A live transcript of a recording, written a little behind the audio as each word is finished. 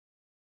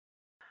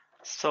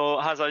So,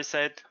 as I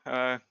said,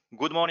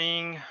 good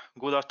morning,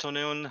 good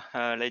afternoon,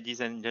 ladies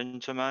and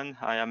gentlemen.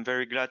 I am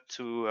very glad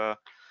to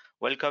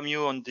welcome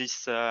you on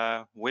this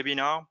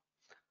webinar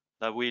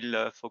that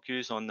will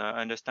focus on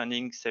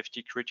understanding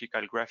safety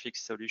critical graphics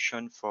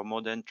solution for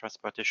modern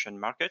transportation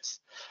markets.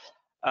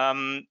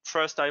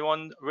 First, I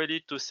want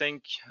really to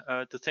thank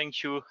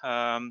you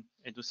and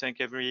to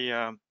thank every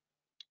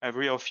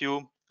of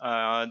you.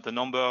 The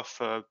number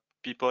of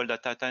people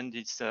that attend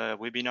this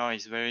webinar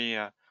is very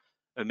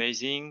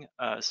amazing.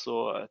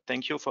 So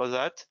thank you for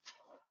that.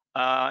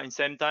 In the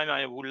same time,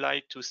 I would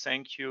like to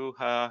thank you,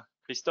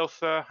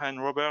 Christopher and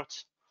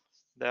Robert,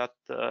 that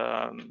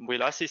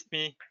will assist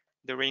me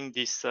during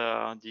this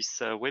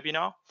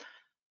webinar.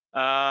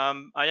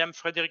 I am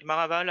Frédéric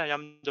Maraval. I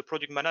am the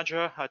product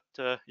manager at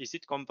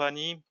IEC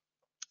company.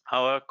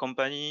 Our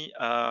company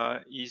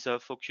is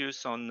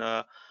focused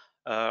on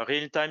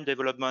real-time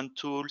development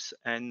tools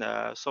and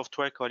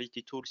software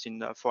quality tools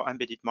for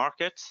embedded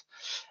markets.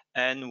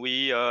 And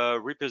we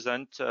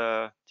represent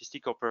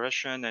DiSTI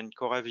Corporation and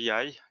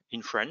CoreAVI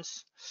in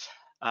France.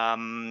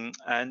 And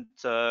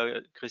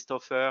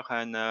Christopher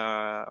and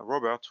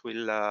Robert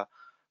will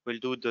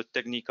do the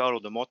technical or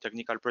the more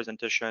technical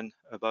presentation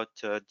about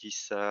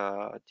this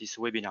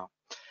webinar.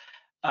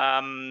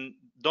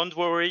 Don't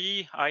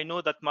worry, I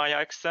know that my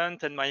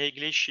accent and my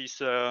English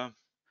is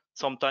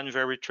sometimes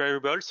very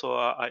terrible, so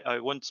I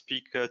won't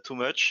speak too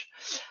much.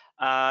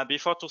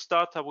 Before to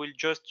start, I will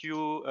just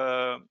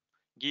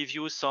give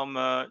you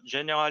some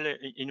general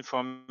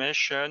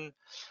information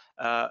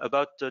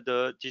about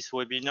this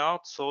webinar.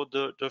 So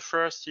the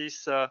first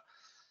is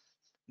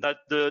that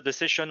the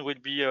session will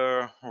be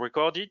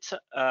recorded.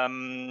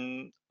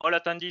 All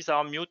attendees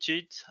are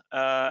muted,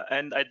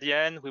 and at the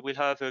end we will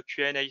have a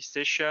Q&A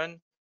session,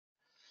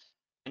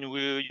 and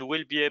you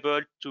will be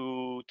able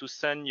to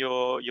send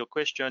your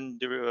question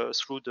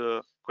through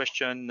the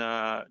question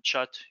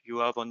chat you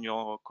have on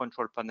your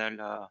control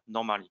panel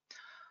normally.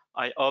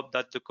 I hope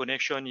that the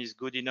connection is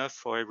good enough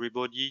for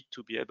everybody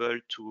to be able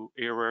to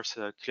hear us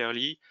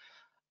clearly.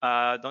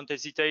 Don't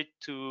hesitate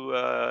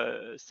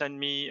to send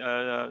me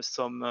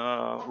some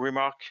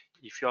remark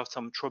if you have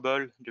some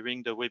trouble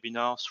during the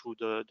webinar through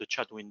the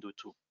chat window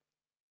too.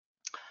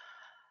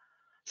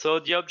 So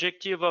the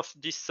objective of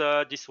this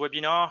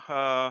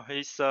webinar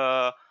is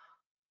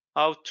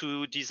how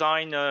to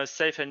design a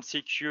safe and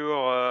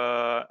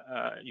secure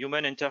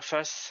human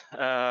interface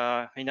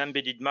in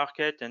embedded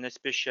market, and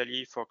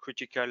especially for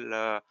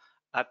critical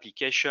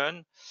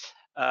application.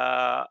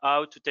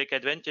 How to take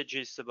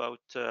advantages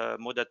about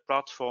modern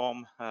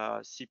platform,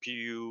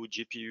 CPU,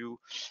 GPU,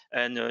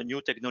 and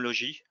new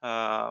technology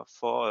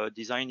for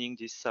designing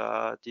this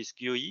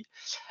GUI,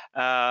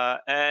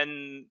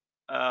 and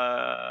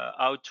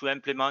how to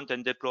implement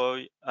and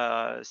deploy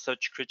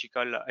such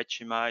critical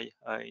HMI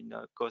in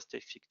a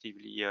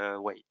cost-effectively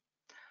way.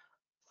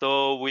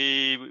 So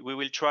we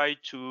will try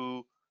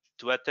to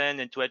attain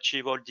and to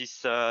achieve all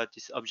this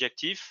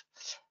objective.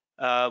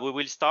 We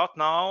will start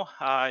now.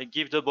 I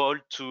give the ball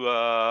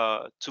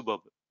to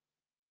Bob.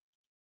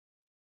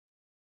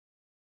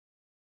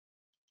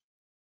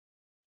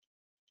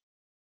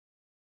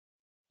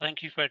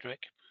 Thank you,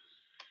 Frederick.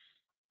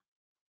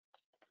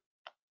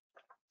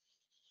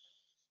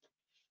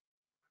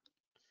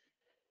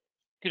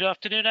 Good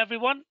afternoon,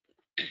 everyone.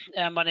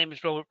 My name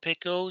is Robert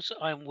Pickles.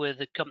 I'm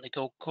with a company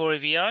called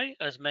CoreAVI,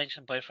 as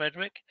mentioned by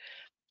Frederick.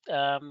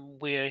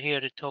 We are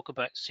here to talk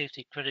about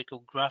safety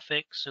critical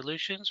graphic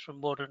solutions for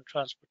modern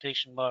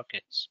transportation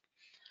markets.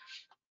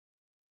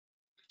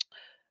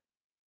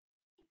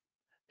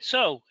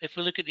 So if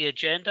we look at the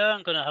agenda,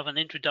 I'm going to have an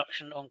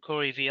introduction on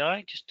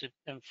CoreAVI just to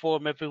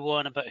inform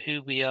everyone about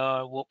who we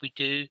are, what we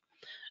do,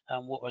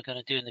 and what we're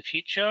going to do in the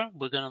future.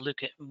 We're going to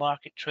look at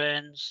market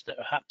trends that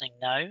are happening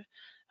now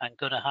and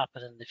going to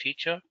happen in the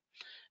future,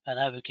 and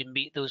how we can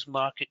meet those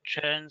market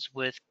trends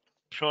with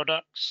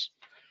products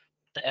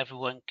that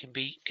everyone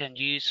can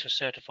use for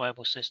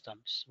certifiable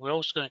systems. We're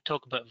also going to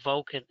talk about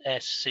Vulkan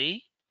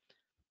SC,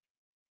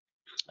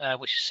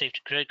 which is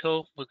safety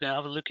critical. We're going to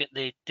have a look at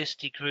the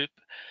DiSTI group,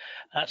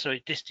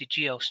 DiSTI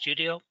GL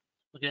Studio.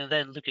 We're going to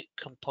then look at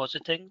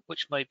compositing,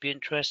 which might be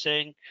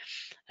interesting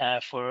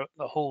for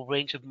a whole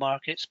range of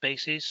market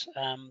spaces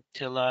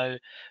to allow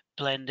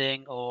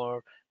blending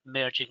or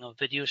merging of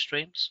video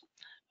streams.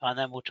 And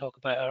then we'll talk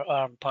about our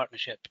ARM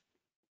partnership.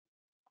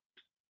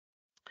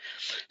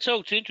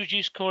 So to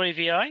introduce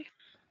CoreAVI,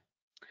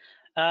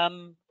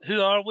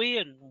 who are we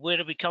and where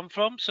do we come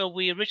from? So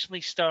we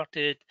originally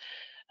started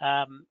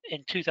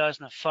in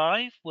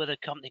 2005 with a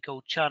company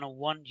called Channel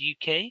One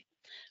UK,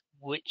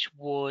 which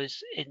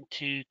was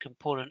into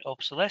component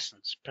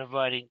obsolescence,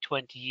 providing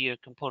 20-year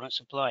component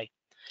supply,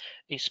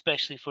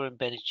 especially for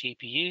embedded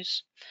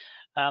GPUs.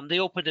 They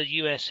opened a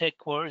US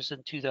headquarters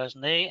in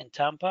 2008 in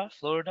Tampa,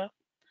 Florida.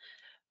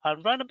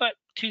 And around about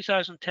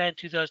 2010,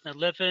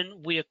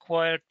 2011, we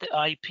acquired the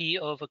IP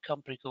of a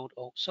company called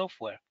Alt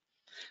Software.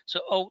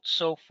 So Alt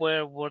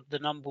Software were the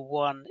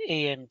 #1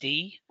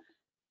 AMD,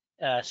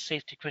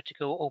 safety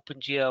critical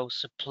OpenGL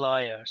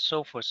supplier,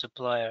 software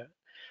supplier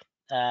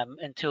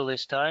until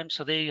this time.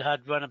 So they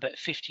had run about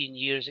 15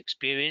 years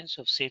experience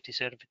of safety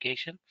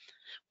certification.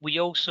 We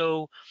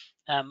also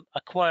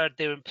acquired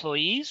their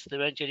employees,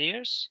 their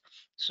engineers.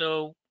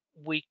 So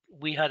we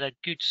had a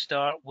good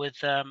start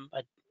with a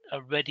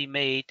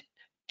ready-made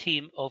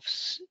team of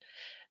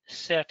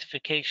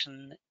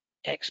certification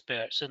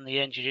experts in the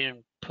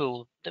engineering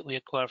pool that we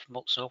acquired from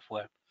Oak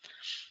Software.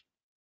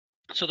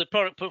 So the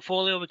product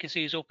portfolio we can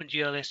see is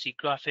OpenGL SC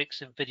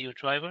graphics and video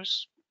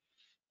drivers.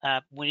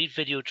 We need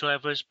video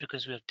drivers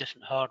because we have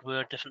different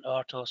hardware, different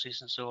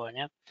RTOSs and so on.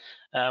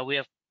 Yeah,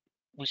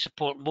 we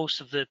support most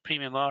of the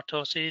premium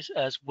RTOSs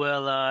as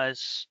well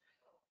as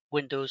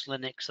Windows,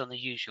 Linux, and the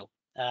usual.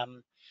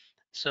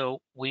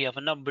 So we have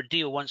a number of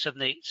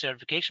DO178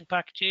 certification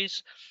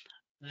packages.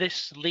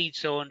 This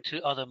leads on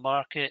to other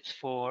markets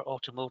for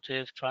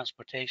automotive,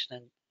 transportation,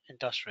 and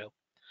industrial.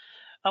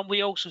 And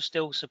we also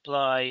still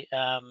supply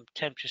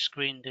temperature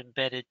screened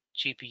embedded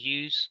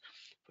GPUs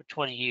for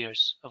 20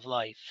 years of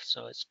life.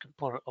 So it's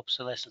component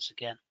obsolescence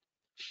again.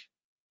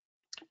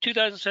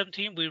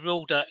 2017, we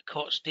rolled out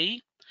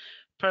CoreAVI,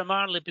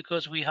 primarily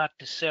because we had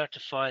to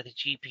certify the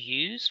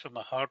GPUs from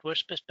a hardware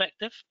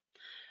perspective.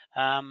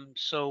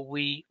 So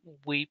we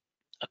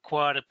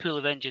acquired a pool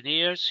of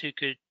engineers who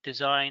could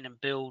design and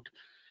build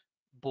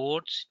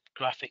boards,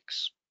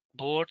 graphics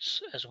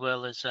boards, as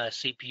well as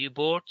CPU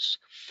boards.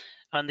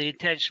 And the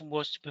intention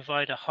was to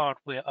provide a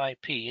hardware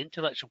IP,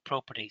 intellectual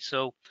property.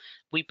 So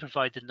we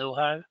provide the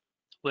know-how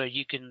where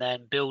you can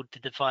then build the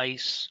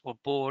device or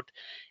board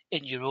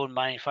in your own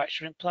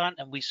manufacturing plant,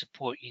 and we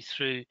support you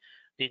through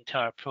the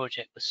entire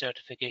project with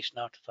certification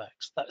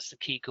artifacts. That's the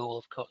key goal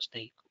of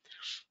CoreAVI.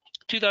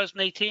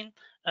 2018,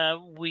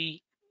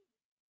 we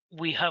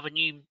have a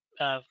new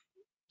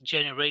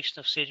generation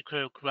of safety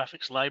critical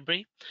graphics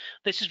library.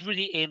 This is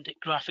really aimed at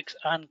graphics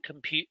and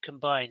compute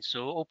combined.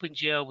 So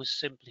OpenGL was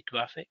simply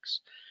graphics.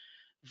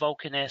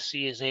 Vulkan SC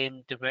is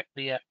aimed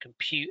directly at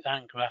compute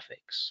and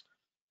graphics.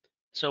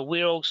 So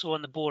we're also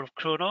on the board of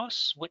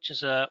CHRONOS, which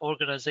is an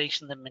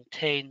organization that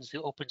maintains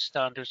the open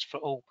standards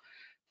for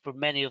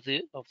many of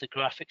the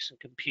graphics and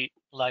compute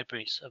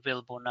libraries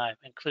available now,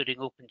 including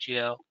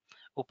OpenGL,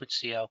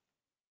 OpenCL.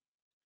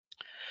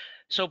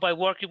 So by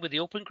working with the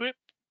Open Group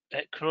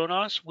at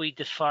CHRONOS, we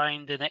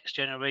defined the next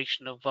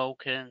generation of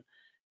Vulkan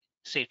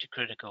safety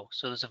critical.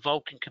 So there's a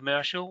Vulkan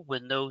commercial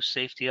with no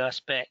safety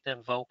aspect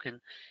and Vulkan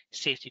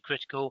safety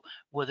critical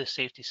with a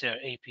safety cert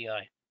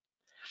API.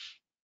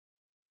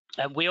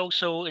 And we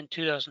also, in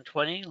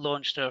 2020,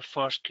 launched our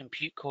first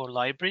compute core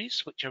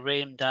libraries, which are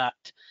aimed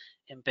at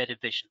embedded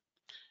vision,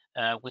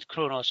 with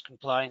CHRONOS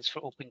compliance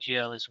for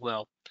OpenGL as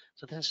well.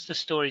 So this is the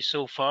story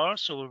so far.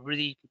 So we're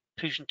really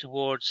pushing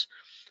towards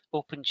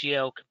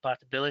OpenGL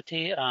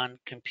compatibility and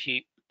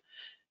compute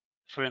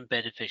for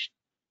embedded vision.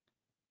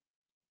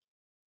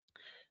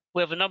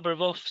 We have a number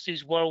of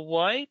offices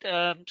worldwide,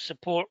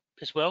 support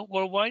as well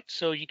worldwide.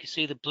 So you can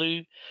see the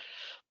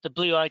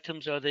blue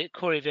items are the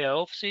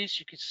CoreAVI offices.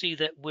 You can see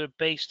that we're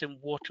based in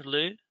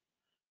Waterloo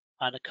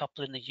and a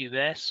couple in the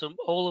US. So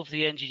all of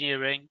the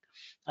engineering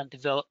and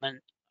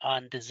development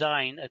and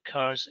design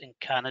occurs in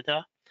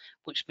Canada,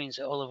 which means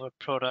that all of our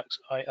products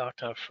are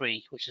ITAR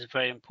free, which is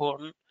very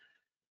important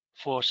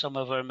for some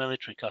of our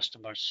military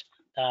customers.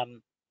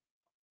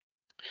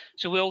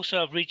 So we also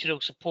have regional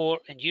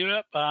support in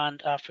Europe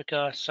and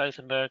Africa, South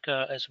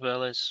America, as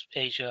well as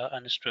Asia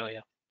and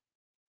Australia.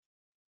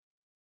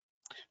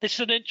 This is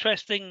an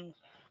interesting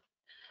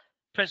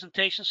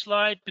presentation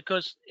slide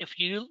because if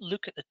you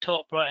look at the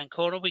top right hand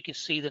corner, we can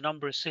see the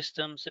number of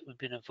systems that we've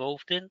been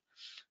involved in.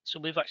 So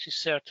we've actually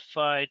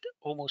certified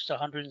almost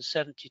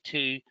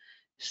 172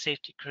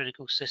 safety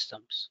critical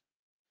systems.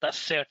 That's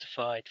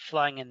certified,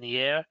 flying in the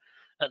air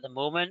at the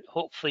moment,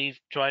 hopefully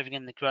driving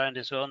in the ground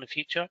as well in the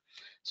future.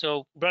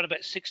 So around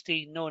about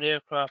 60 known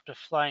aircraft are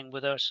flying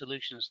with our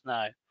solutions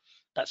now.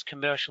 That's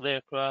commercial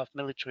aircraft,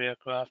 military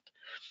aircraft.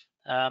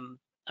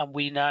 And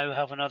we now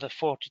have another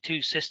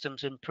 42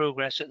 systems in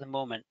progress at the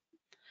moment.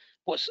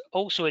 What's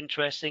also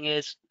interesting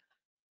is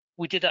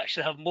we did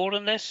actually have more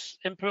than this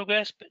in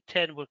progress, but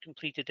 10 were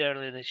completed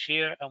earlier this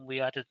year, and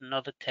we added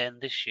another 10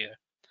 this year.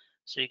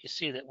 So you can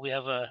see that we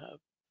have a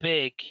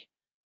big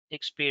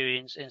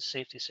experience in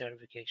safety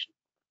certification.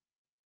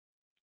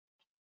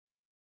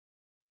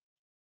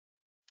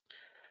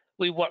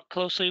 We work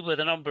closely with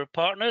a number of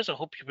partners. I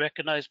hope you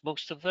recognize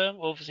most of them.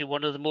 Obviously,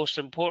 one of the most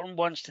important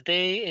ones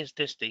today is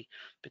DiSTI,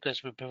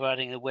 because we're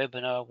providing a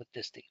webinar with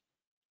DiSTI.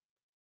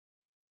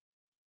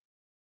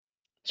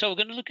 So we're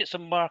going to look at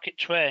some market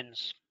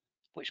trends,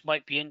 which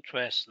might be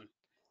interesting.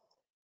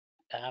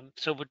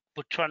 So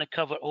we're trying to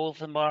cover all of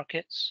the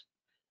markets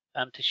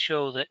to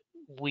show that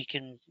we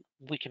can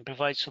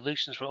provide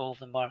solutions for all of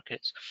the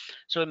markets.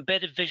 So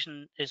embedded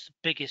vision is the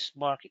biggest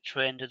market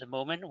trend at the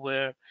moment,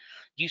 where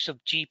use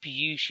of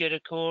GPU shader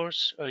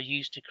cores are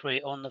used to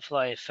create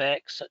on-the-fly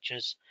effects such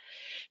as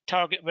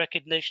target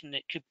recognition.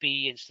 It could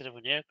be, instead of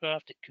an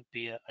aircraft, it could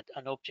be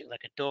an object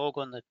like a dog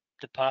on the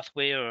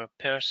pathway, or a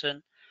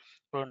person,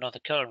 or another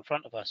car in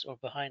front of us or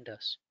behind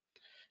us.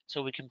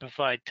 So we can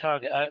provide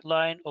target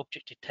outline,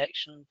 object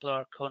detection,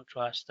 blur,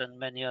 contrast, and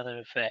many other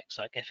effects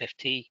like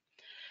FFT,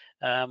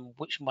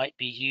 which might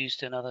be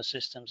used in other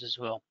systems as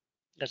well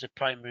as a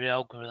primary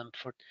algorithm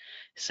for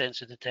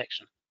sensor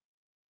detection.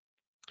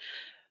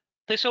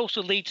 This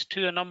also leads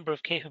to a number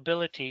of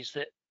capabilities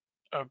that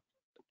are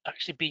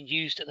actually being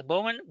used at the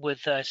moment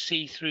with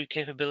see-through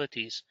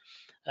capabilities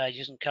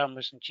using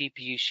cameras and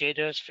GPU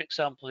shaders. For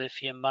example,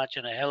 if you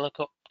imagine a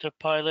helicopter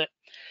pilot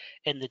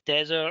in the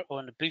desert or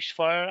in a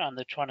bushfire and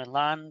they're trying to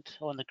land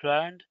on the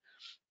ground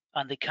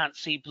and they can't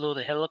see below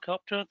the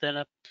helicopter, then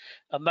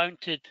a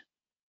mounted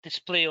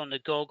display on the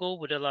goggle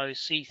would allow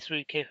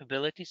see-through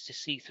capabilities to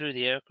see through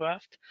the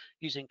aircraft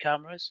using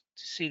cameras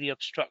to see the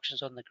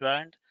obstructions on the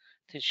ground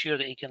to ensure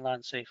that he can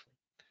land safely.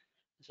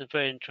 It's a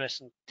very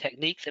interesting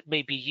technique that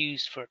may be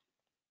used for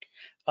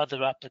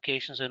other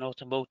applications in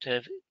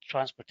automotive,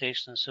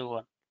 transportation, and so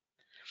on.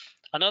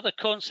 Another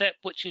concept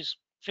which is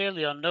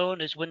fairly unknown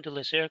is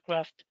windowless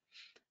aircraft,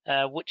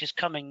 which is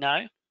coming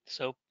now.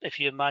 So if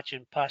you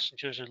imagine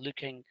passengers are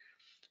looking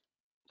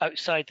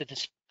outside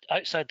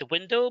the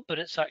window, but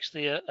it's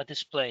actually a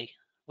display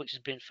which is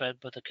being fed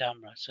by the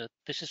camera. So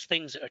this is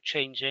things that are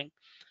changing.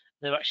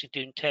 They're actually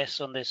doing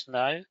tests on this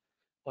now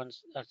on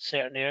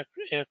certain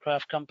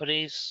aircraft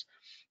companies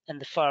in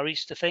the Far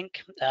East, I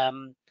think.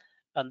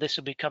 And this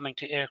will be coming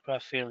to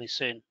aircraft fairly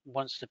soon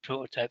once the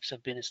prototypes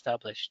have been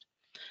established.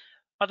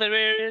 Other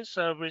areas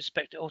with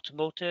respect to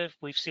automotive,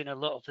 we've seen a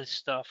lot of this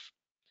stuff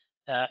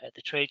at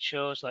the trade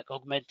shows, like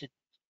augmented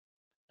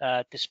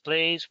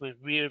displays with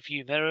rear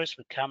view mirrors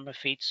with camera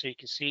feeds, so you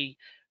can see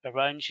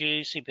around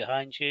you, see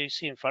behind you,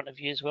 see in front of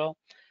you as well.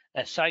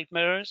 Side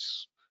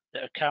mirrors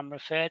that are camera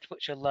fed,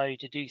 which allow you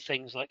to do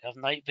things like have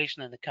night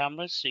vision in the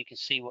cameras, so you can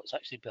see what's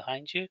actually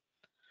behind you.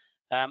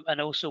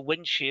 And also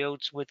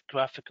windshields with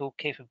graphical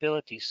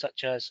capabilities,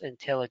 such as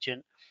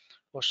intelligent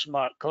or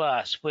smart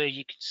glass, where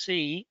you can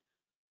see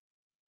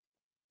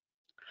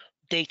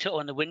data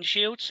on the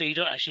windshield, so you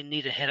don't actually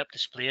need a head-up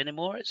display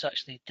anymore. It's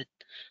actually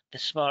the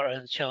smarter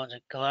and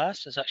intelligent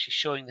glass is actually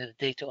showing the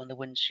data on the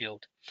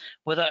windshield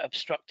without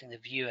obstructing the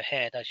view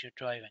ahead as you're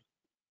driving.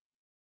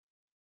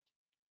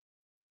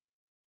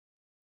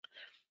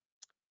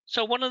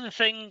 So one of the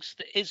things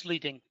that is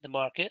leading the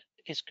market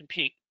is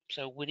compute.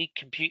 So we need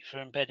compute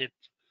for embedded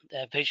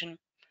vision,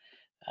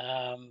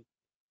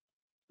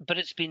 but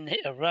it's been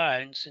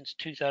around since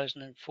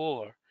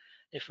 2004.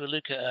 If we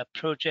look at a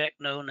project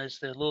known as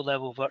the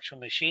Low-Level Virtual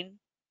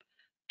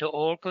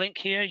Machine.org link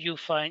here, you'll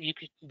find you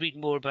could read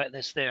more about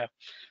this there.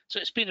 So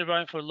it's been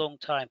around for a long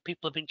time.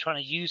 People have been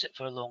trying to use it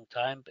for a long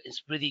time, but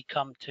it's really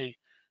come to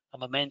a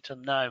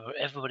momentum now where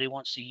everybody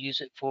wants to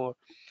use it for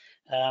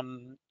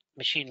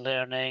machine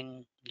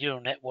learning,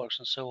 neural networks,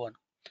 and so on.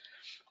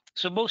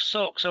 So most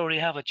SOCs already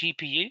have a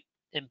GPU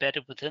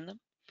embedded within them.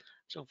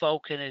 So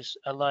Vulkan is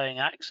allowing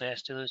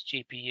access to those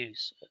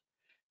GPUs,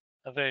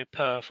 a very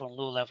powerful and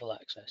low-level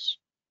access,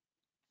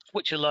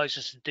 which allows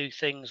us to do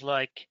things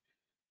like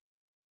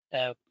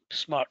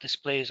smart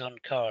displays on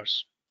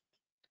cars.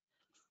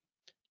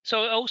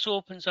 So it also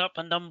opens up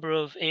a number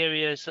of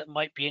areas that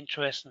might be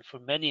interesting for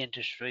many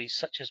industries,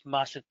 such as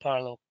massive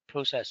parallel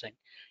processing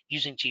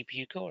using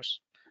GPU cores.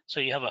 So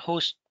you have a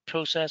host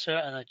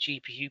processor and a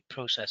GPU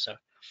processor,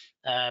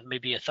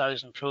 maybe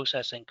 1,000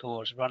 processing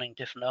cores running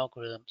different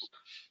algorithms.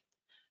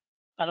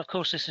 And of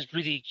course, this is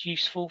really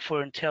useful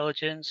for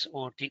intelligence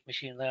or deep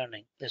machine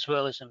learning, as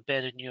well as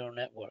embedded neural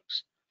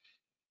networks.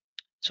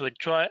 So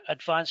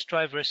advanced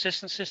driver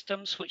assistance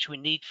systems, which we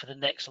need for the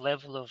next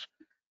level of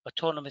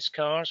autonomous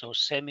cars or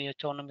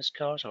semi-autonomous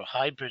cars or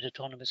hybrid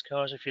autonomous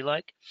cars, if you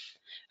like.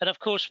 And of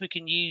course, we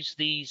can use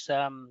these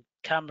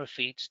camera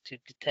feeds to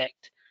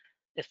detect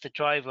if the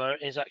driver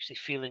is actually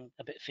feeling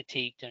a bit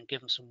fatigued and give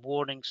them some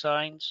warning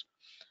signs,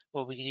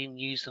 or we can even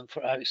use them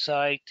for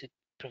outside to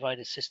provide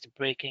assisted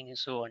braking and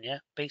so on,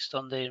 based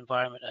on the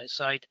environment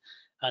outside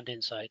and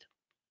inside.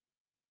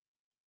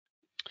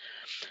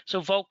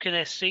 So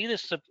Vulkan SC,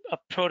 this is a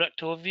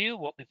product overview,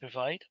 what we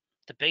provide,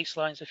 the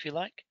baselines, if you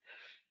like.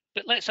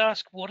 But let's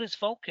ask, what is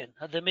Vulkan?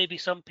 There may be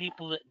some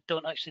people that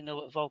don't actually know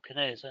what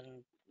Vulkan is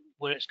and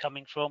where it's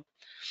coming from.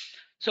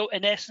 So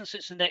in essence,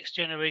 it's the next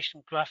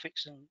generation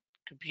graphics and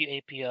compute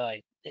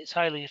API. It's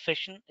highly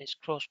efficient, it's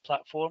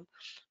cross-platform,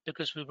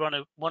 because we want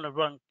to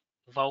run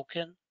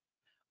Vulkan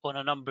on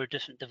a number of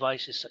different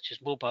devices, such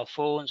as mobile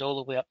phones, all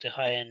the way up to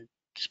high-end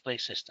display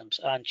systems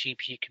and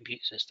GPU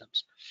compute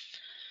systems.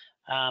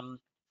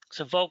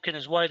 So Vulkan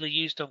is widely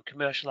used on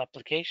commercial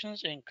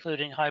applications,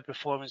 including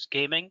high-performance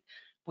gaming,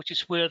 which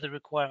is where the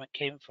requirement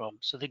came from.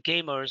 So the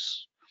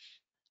gamers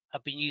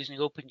have been using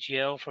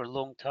OpenGL for a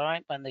long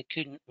time, and they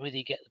couldn't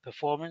really get the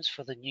performance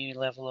for the new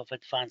level of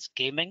advanced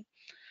gaming.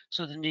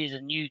 So they needed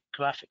a new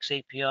graphics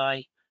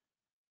API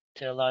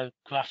to allow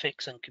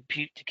graphics and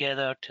compute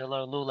together to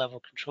allow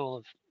low-level control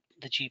of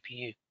the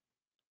GPU.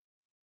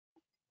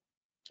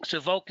 So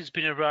Vulkan's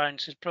been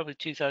around since probably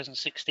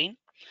 2016.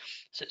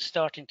 So it's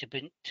starting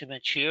to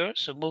mature.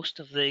 So most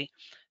of the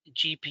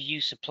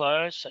GPU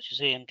suppliers, such as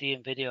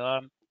AMD, NVIDIA,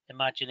 ARM,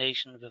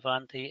 Imagination,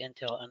 Vivanti,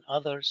 Intel, and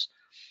others,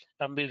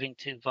 are moving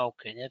to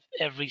Vulkan.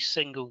 Every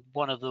single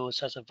one of those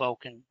has a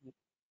Vulkan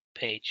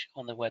page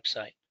on the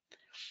website.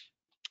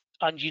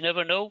 And you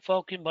never know,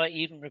 Vulkan might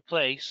even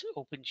replace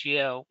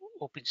OpenGL,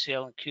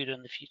 OpenCL, and CUDA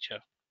in the future.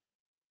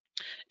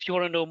 If you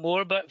want to know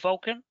more about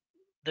Vulkan,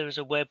 there is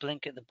a web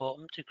link at the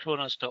bottom to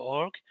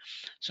Kronos.org.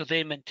 So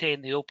they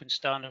maintain the open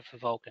standard for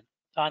Vulkan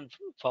and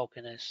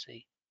Vulkan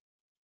SC.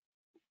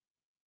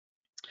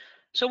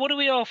 So what do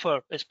we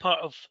offer as part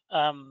of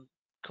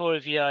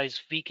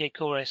CoreAVI's VK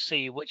Core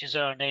SC, which is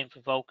our name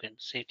for Vulkan,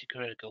 Safety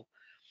Critical?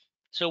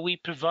 So we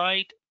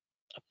provide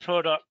a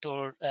product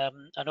or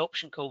an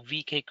option called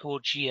VK Core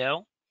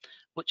GL,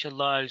 which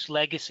allows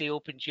legacy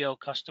OpenGL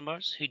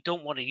customers who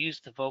don't want to use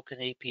the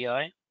Vulkan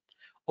API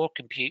or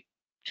compute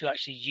to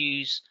actually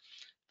use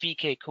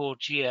VK Core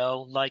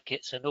GL like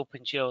it's an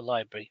OpenGL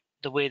library,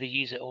 the way they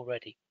use it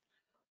already.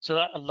 So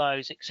that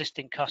allows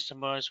existing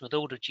customers with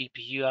older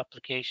GPU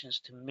applications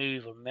to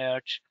move or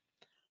merge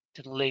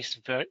to the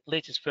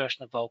latest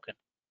version of Vulkan.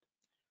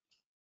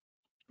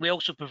 We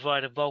also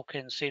provide a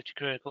Vulkan Safety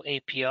Critical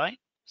API,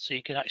 so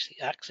you can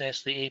actually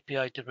access the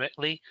API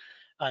directly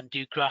and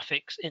do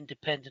graphics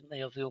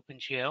independently of the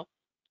OpenGL.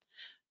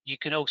 You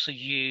can also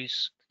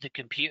use the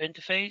compute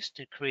interface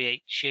to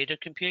create shader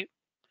compute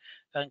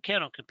and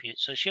kernel compute.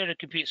 So shader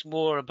compute is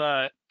more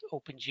about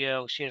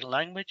OpenGL shader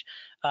language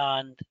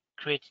and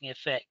creating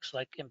effects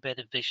like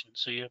embedded vision.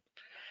 So you're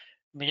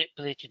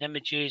manipulating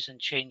images and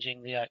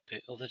changing the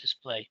output of the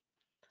display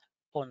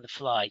on the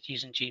fly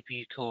using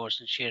GPU cores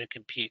and shader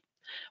compute.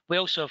 We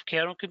also have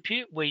kernel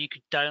compute where you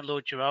could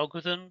download your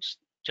algorithms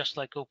just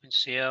like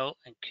OpenCL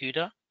and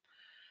CUDA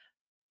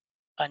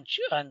and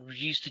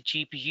use the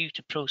GPU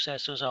to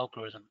process those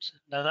algorithms.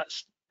 Now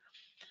that's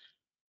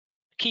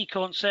a key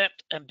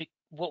concept, and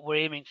what we're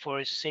aiming for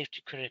is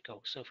safety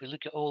critical. So if we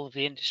look at all of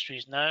the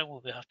industries now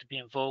where we have to be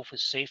involved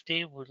with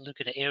safety, we're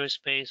looking at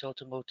aerospace,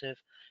 automotive,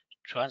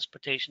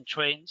 transportation,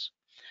 trains,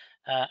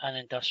 and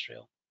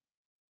industrial.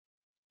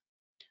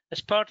 As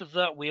part of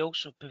that, we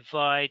also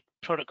provide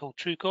product called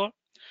TrueCore,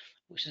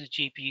 which is a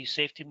GPU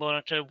safety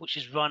monitor, which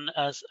is run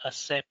as a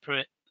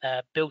separate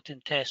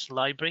built-in test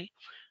library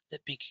that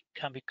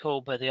can be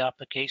called by the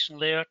application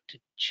layer to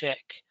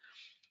check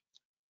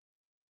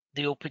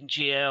the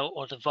OpenGL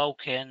or the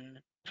Vulkan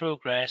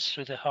progress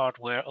through the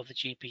hardware of the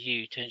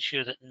GPU to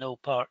ensure that no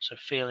parts are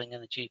failing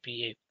in the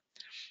GPU.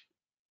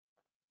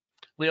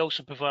 We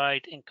also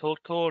provide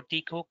encode core,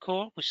 decode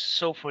core, which is a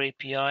software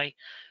API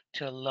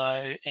to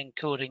allow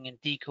encoding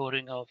and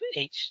decoding of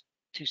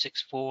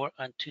H.264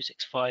 and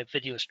 265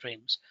 video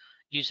streams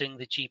using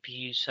the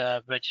GPU's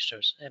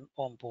registers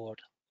on board.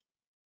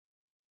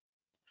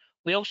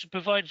 We also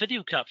provide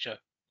video capture.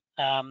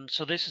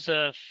 So this is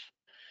a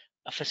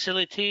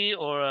facility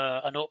or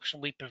an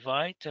option we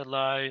provide to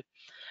allow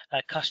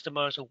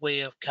customers a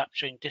way of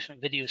capturing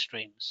different video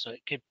streams. So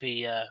it could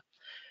be a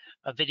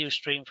video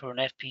stream for an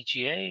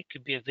FPGA, it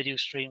could be a video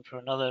stream for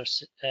another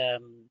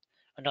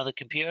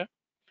computer,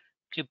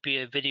 it could be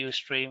a video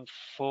stream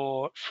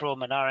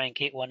from an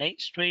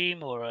RNC818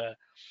 stream or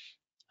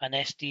an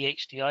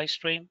SD-HDI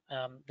stream.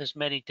 There's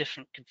many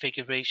different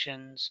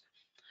configurations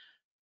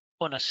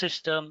on a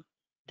system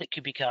that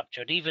could be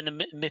captured, even a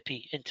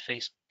MIPI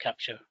interface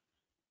capture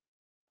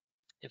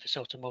if it's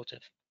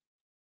automotive.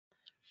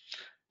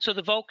 So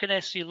the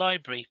Vulkan SC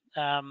library,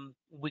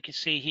 we can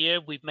see here,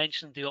 we've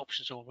mentioned the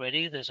options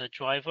already. There's a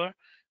driver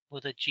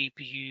with a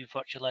GPU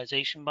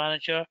virtualization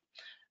manager,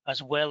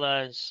 as well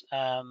as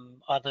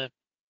other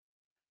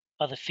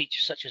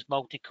features such as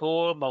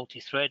multi-core,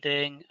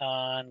 multi-threading,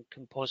 and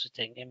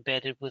compositing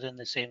embedded within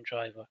the same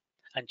driver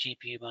and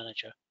GPU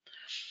manager.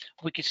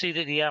 We can see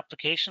that the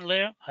application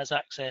layer has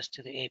access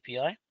to the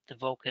API, the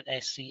Vulkan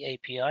SC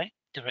API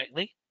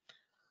directly.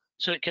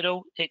 So it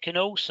can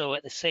also,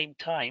 at the same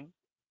time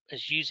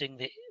as using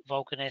the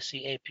Vulkan SC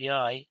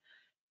API,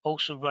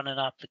 also run an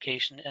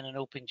application in an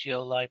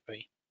OpenGL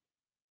library.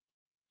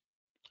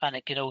 And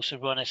it can also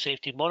run a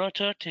safety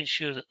monitor to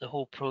ensure that the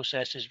whole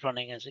process is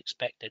running as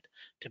expected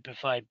to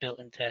provide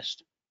built-in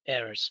test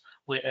errors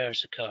where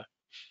errors occur.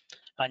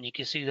 And you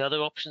can see the other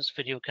options,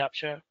 video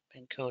capture,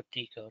 encode,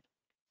 decode.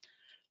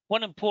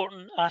 One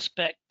important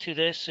aspect to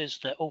this is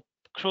that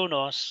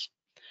Kronos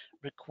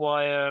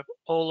require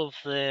all of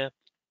the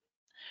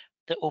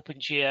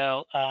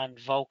OpenGL and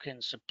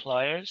Vulkan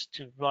suppliers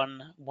to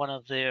run one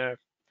of their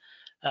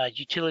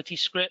utility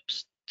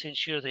scripts to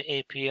ensure the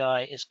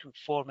API is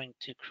conforming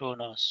to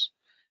Kronos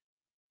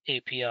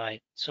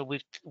API. So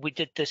we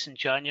did this in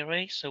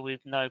January, so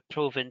we've now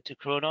proven to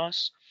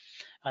Kronos,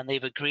 and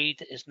they've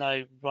agreed it's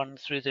now run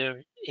through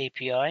their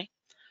API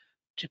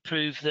to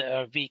prove that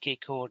our VK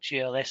Core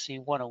GL SC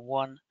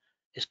 101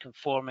 is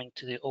conforming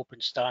to the open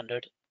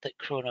standard that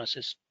Kronos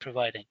is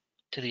providing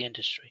to the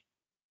industry.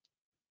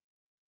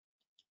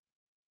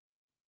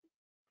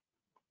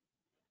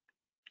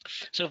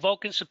 So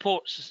Vulkan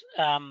supports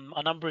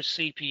a number of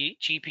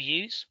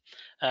GPUs.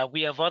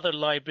 We have other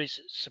libraries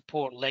that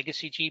support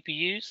legacy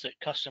GPUs that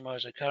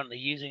customers are currently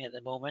using at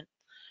the moment.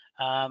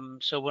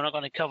 So we're not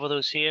going to cover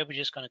those here. We're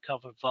just going to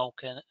cover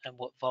Vulkan and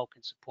what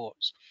Vulkan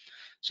supports.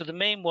 So the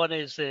main one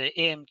is the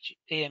AMD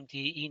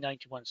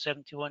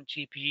E9171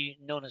 GPU,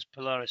 known as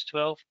Polaris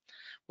 12,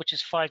 which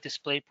is 5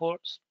 display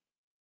ports.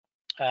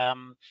 I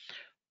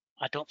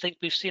don't think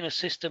we've seen a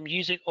system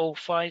using all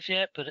 5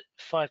 yet, but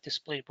 5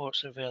 display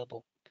ports are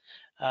available.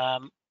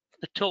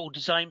 The total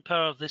design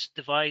power of this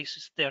device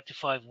is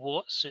 35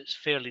 watts, so it's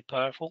fairly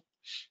powerful.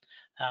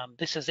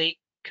 This has 8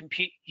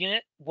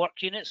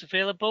 work units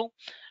available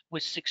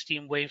with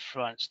 16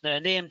 wavefronts. Now,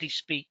 in AMD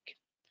speak,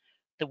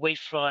 the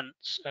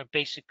wavefronts are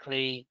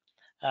basically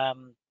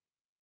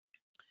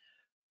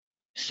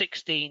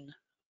 16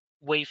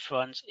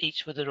 wavefronts,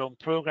 each with their own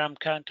program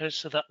counters.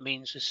 So that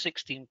means there's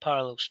 16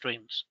 parallel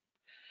streams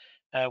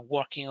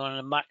working on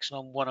a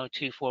maximum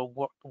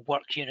 1024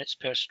 work units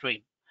per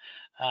stream.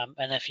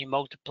 And if you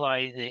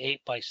multiply the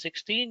 8 by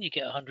 16, you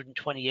get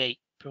 128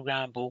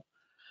 programmable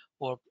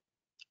or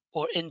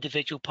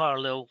individual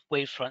parallel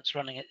wavefronts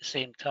running at the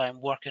same time,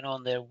 working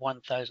on their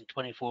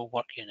 1024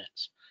 work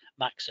units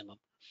maximum,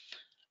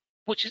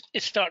 which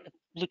is starting to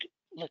look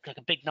like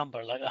a big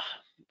number, like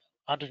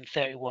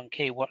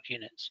 131K work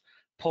units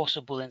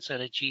possible inside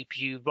a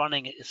GPU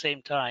running at the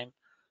same time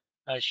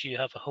as you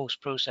have a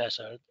host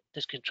processor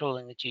that's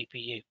controlling the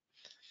GPU.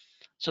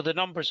 So the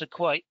numbers are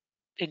quite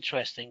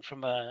interesting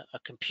from a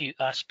compute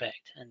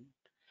aspect and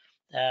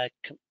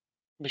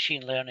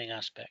machine learning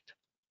aspect.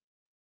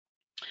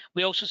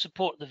 We also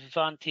support the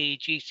Vivanti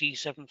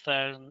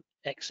GC7000XS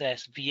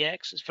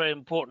VX. It's very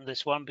important,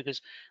 this one, because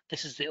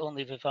this is the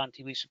only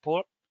Vivanti we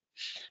support,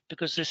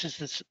 because this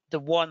is the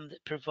one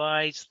that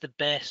provides the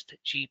best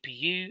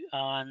GPU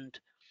and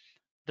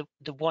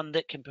the one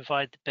that can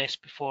provide the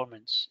best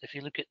performance. If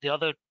you look at the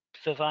other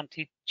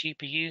Vivanti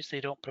GPUs, they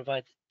don't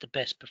provide the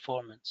best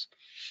performance.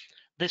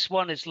 This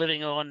one is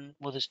living on,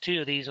 well, there's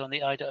 2 of these on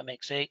the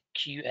i.MX8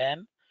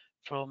 QM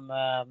from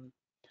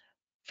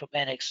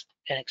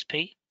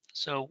NXP.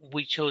 So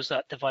we chose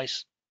that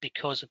device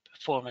because of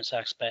performance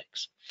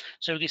aspects.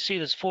 So we can see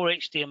there's 4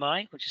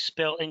 HDMI, which is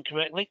spelled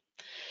incorrectly.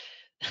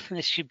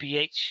 This should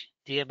be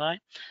HDMI,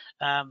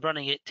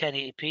 running at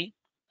 1080p,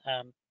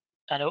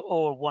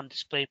 or 1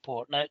 display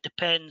port. Now it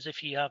depends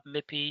if you have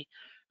MIPI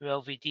or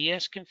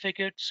LVDS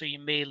configured, so you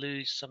may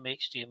lose some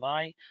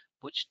HDMI,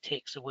 which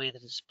takes away the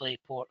display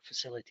port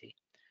facility,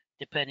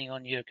 depending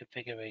on your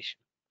configuration.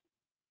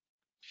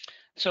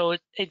 So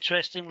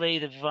interestingly,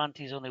 the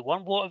Vivanti is only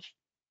 1 watt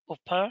of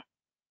power.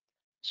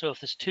 So if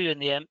there's 2 in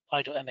the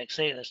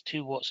i.MX8, that's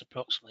 2 watts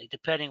approximately,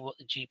 depending what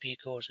the GPU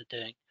cores are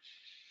doing.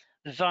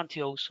 The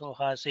Vivanti also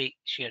has 8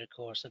 shader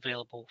cores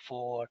available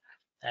for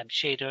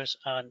shaders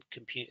and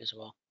compute as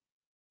well.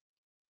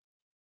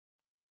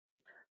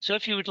 So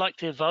if you would like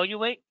to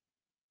evaluate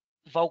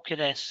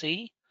Vulkan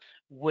SC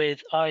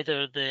with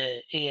either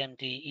the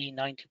AMD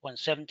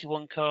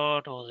E9171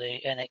 card or the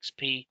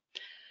NXP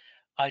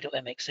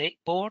i.MX8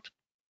 board,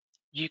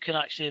 you can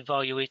actually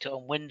evaluate it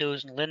on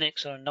Windows and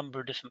Linux on a number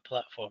of different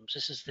platforms.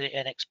 This is the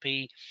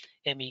NXP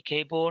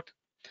MEK board.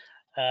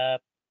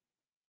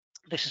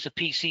 This is a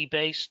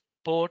PC-based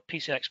board,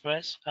 PCI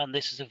Express, and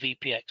this is a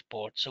VPX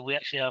board. So we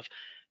actually have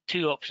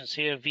 2 options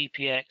here,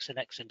 VPX and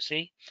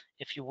XMC,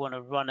 if you want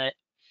to run it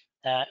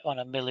on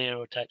a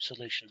mil-aero type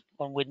solution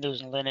on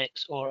Windows and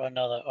Linux or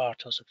another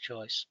RTOS of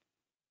choice.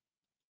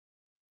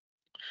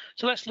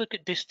 So let's look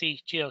at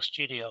DiSTI GL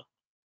Studio.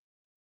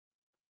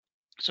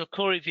 So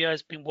CoreAVI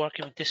has been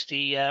working with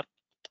DiSTI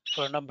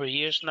for a number of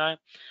years now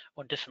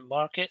on different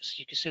markets.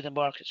 You can see the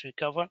markets we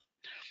cover.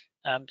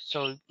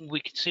 So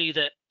we can see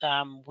that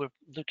we're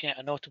looking at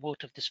an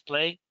automotive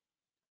display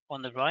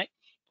on the right,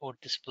 or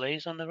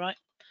displays on the right.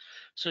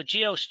 So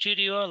GL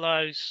Studio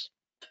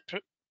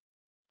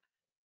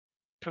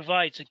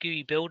provides a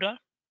GUI builder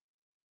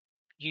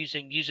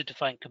using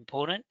user-defined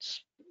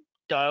components,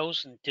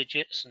 dials and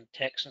digits and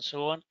text and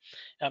so on,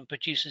 and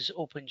produces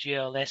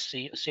OpenGL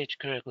SC, Safety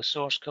Critical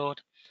Source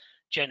Code,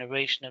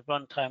 generation and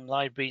runtime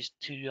libraries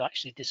to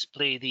actually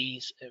display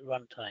these at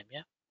runtime.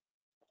 Yeah.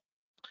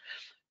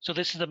 So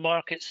this is the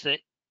markets that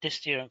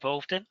DiSTI are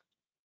involved in,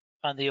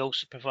 and they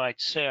also provide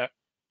CERT,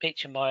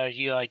 HMI or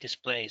UI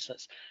displays.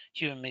 That's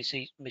human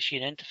machine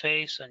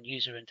interface and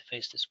user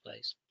interface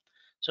displays.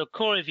 So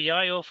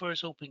CoreAVI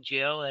offers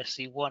OpenGL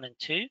SC1 and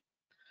 2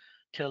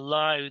 to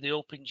allow the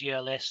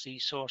OpenGL SC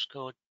source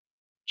code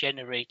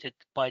generated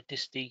by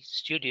DiSTI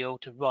Studio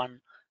to run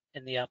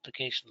in the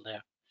application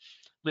layer.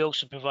 We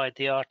also provide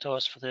the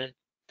RTOS for the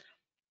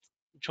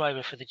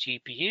driver for the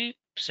GPU,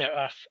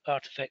 cert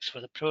artifacts for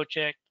the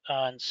project,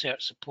 and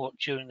cert support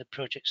during the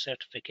project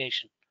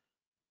certification,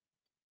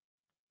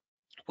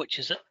 which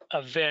is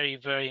a very,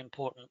 very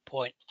important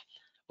point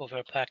of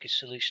our package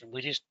solution.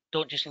 We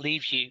don't just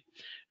leave you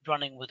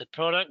running with the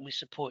product, we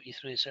support you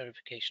through the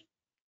certification.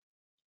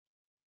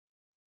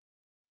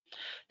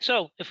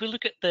 So if we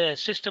look at the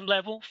system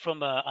level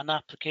from an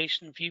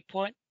application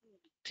viewpoint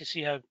to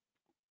see how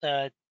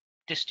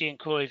DiSTI and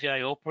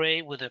CoreAVI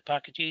operate with their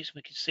packages,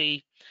 we can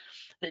see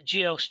that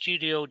GL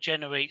Studio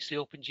generates the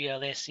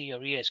OpenGL SC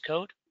or ES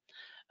code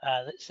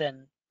that's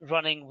then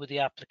running with the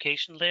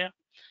application layer.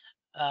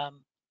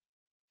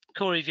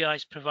 CoreAVI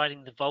is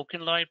providing the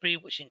Vulkan library,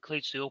 which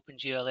includes the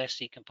OpenGL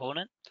SC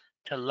component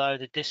to allow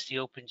the DiSTI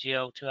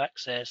OpenGL to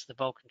access the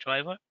Vulkan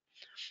driver.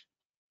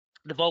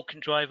 The Vulkan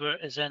driver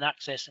is then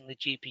accessing the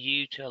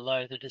GPU to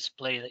allow the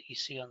display that you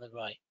see on the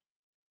right.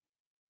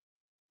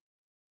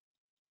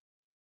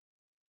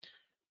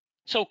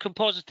 So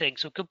compositing.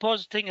 So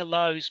compositing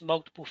allows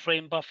multiple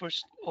frame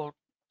buffers or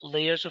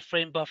layers of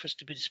frame buffers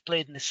to be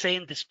displayed in the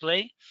same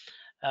display,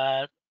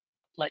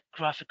 like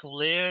graphical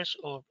layers,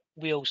 or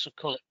we also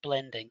call it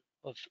blending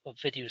of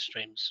video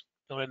streams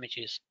or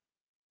images.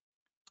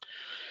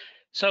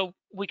 So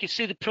we can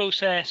see the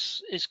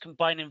process is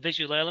combining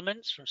visual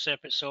elements from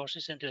separate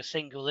sources into a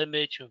single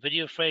image or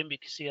video frame. You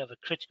can see you have a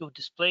critical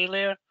display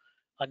layer,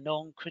 a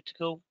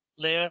non-critical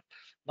layer,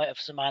 might have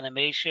some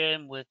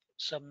animation with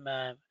some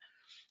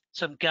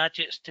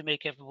gadgets to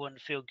make everyone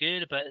feel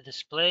good about the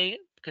display,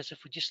 because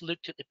if we just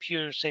looked at the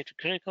pure safety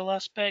critical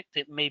aspect,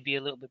 it may be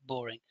a little bit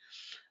boring.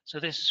 So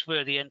this is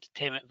where the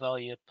entertainment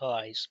value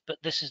applies, but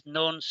this is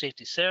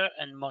non-safety cert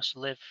and must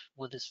live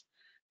with this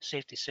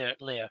safety cert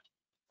layer.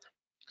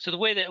 So the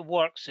way that it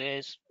works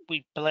is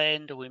we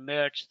blend or we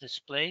merge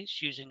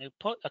displays using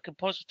a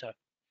compositor.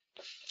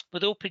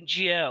 With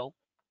OpenGL,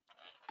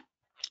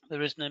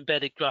 there is an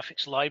embedded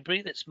graphics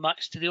library that's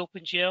matched to the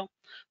OpenGL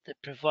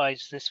that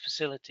provides this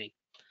facility.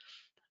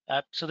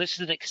 So this is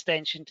an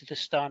extension to the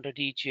standard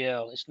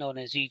EGL. It's known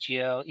as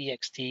EGL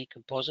EXT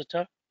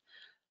Compositor.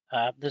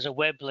 There's a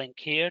web link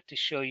here to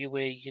show you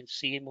where you can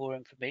see more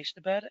information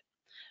about it.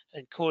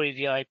 And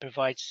CoreAVI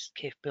provides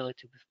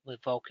capability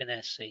with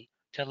Vulkan SC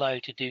to allow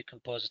you to do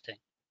compositing,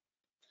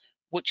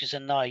 which is a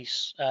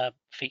nice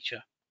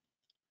feature.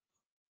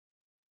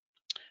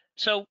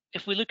 So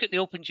if we look at the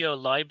OpenGL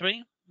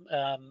library,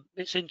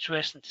 it's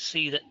interesting to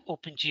see that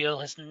OpenGL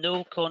has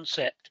no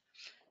concept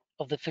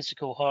of the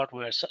physical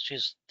hardware, such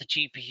as the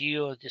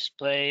GPU or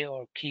display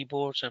or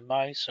keyboards or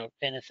mouse or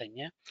anything.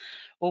 Yeah,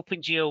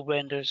 OpenGL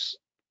renders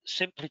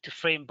simply to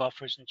frame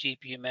buffers and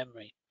GPU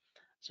memory.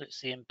 So it's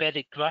the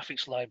embedded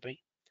graphics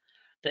library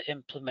that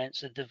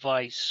implements the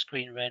device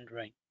screen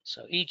rendering.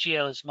 So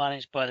EGL is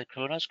managed by the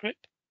Kronos group.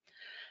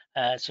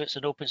 So it's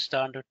an open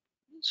standard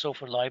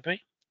software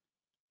library.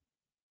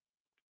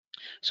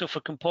 So for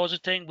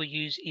compositing, we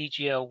use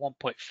EGL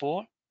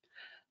 1.4,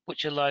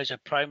 which allows a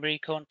primary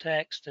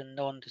context and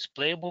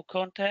non-displayable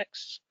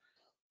contexts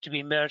to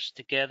be merged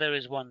together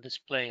as one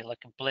display,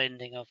 like a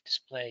blending of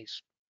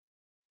displays.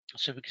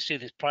 So we can see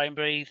the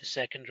primary, the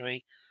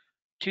secondary,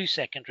 two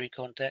secondary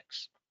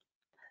contexts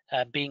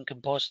being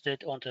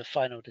composited onto the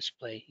final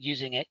display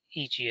using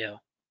EGL.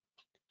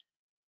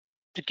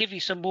 To give you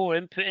some more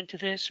input into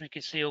this, we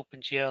can see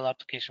OpenGL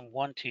application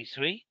 1, 2,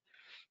 3.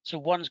 So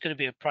one's going to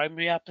be a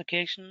primary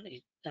application,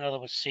 in other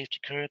words, safety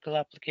critical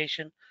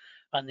application,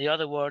 and the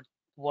other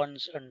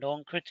ones are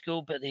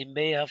non-critical, but they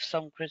may have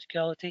some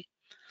criticality.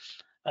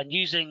 And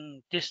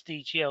using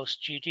DiSTI GL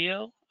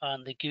Studio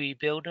and the GUI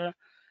builder,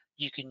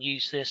 you can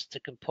use this to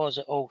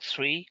composite all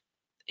three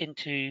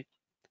into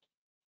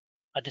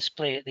a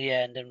display at the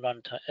end and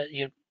runtime.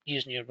 You're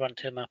using your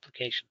runtime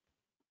application.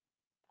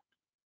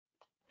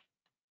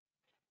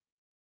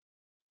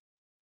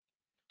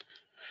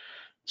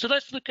 So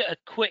let's look at a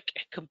quick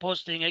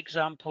compositing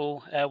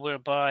example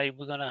whereby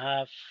we're going to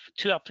have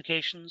two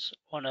applications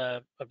on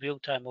a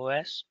real-time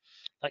OS,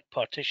 like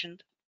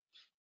partitioned.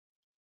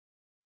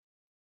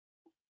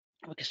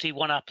 We can see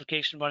one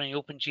application running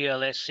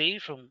OpenGL SC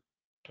from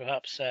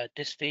perhaps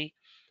DiSTI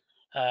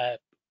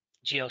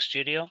GL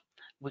Studio.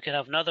 We can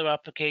have another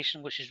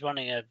application which is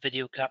running a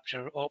video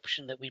capture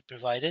option that we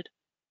provided.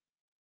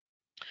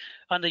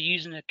 And they're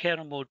using a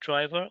kernel mode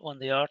driver on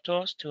the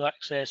RTOS to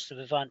access the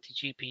Vivanti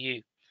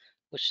GPU,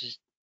 which is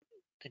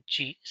the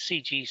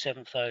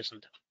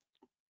CG7000.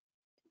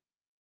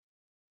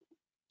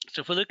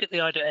 So if we look at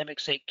the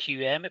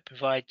IDO.MX8QM, it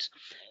provides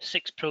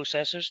 6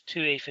 processors, 2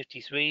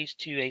 A53s,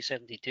 2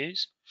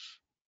 A72s.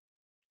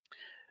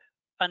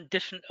 And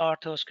different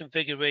RTOS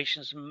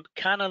configurations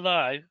can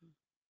allow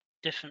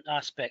different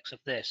aspects of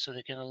this. So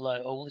they can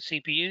allow all the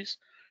CPUs,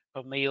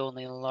 or may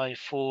only allow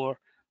 4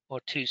 or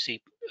 2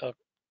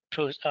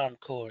 ARM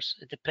cores.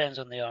 It depends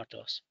on the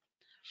RTOS.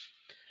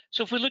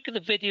 So if we look at the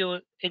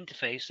video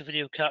interface, the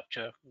video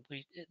capture,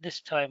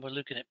 this time we're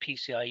looking at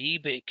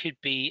PCIe, but it could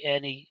be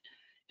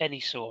any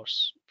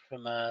source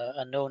from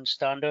a known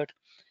standard,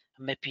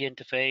 a MIPI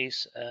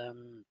interface,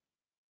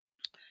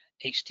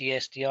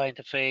 HDSDI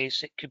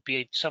interface. It could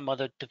be some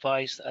other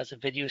device that has a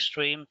video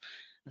stream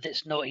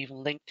that's not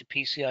even linked to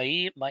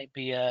PCIe. It might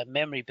be a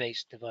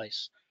memory-based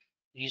device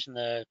using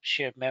the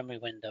shared memory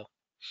window.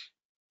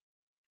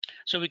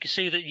 So we can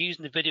see that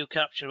using the video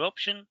capture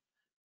option,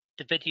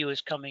 the video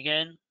is coming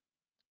in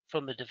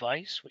from the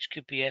device, which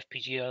could be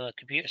FPGA or a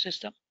computer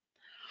system.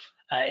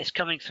 It's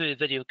coming through the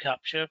video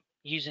capture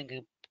using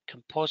a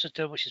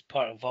compositor, which is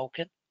part of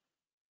Vulkan,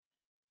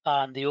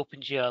 and the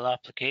OpenGL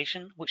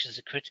application, which is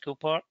the critical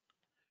part.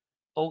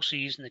 Also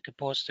using the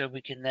compositor,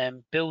 we can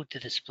then build the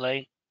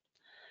display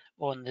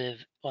on the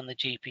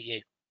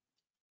GPU.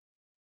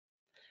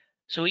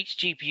 So each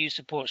GPU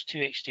supports 2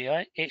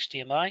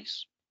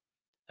 HDMIs,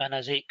 and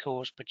has 8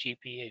 cores per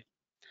GPU.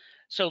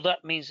 So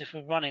that means if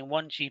we're running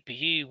one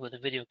GPU with a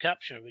video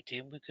capture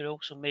routine, we could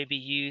also maybe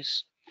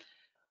use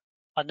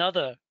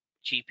another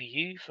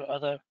GPU for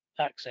other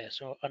access,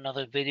 or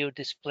another video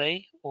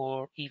display,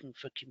 or even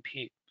for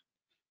compute,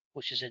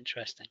 which is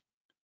interesting.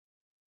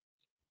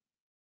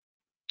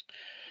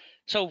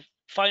 So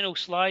final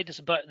slide is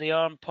about the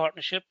ARM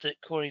partnership that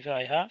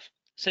CoreAVI have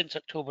since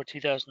October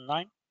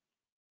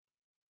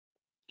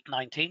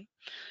 2019.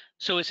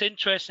 So it's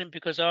interesting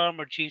because ARM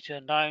are due to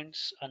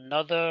announce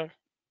another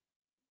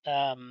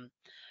ARM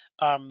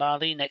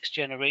Mali next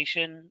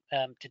generation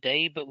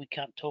today, but we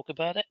can't talk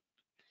about it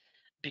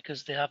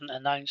because they haven't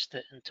announced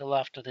it until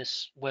after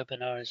this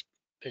webinar is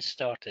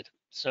started.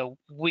 So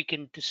we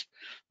can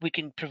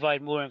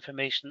provide more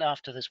information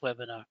after this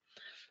webinar.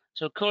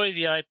 So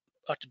CoreAVI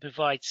are to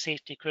provide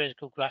safety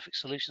critical graphic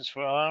solutions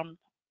for ARM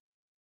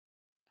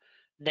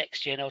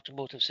next gen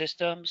automotive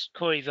systems.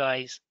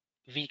 CoreAVI's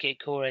VK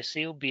Core SC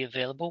will be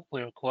available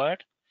where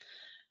required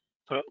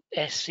for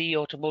SC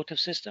automotive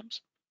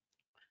systems,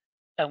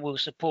 and will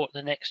support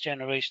the next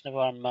generation of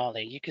ARM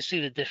Mali. You can see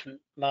the different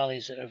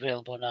Malis that are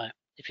available now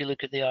if you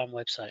look at the ARM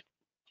website.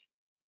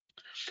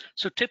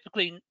 So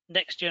typically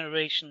next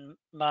generation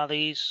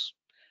Malis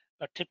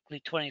are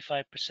typically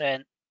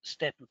 25%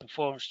 step in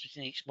performance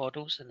between each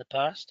models in the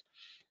past.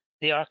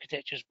 The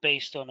architecture is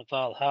based on a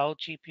Valhalla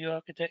GPU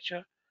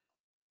architecture,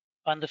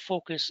 and the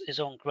focus is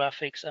on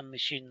graphics and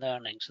machine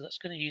learning. So that's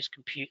going to use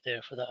compute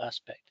there for that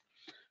aspect.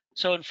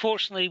 So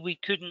unfortunately, we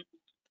couldn't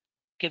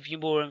give you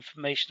more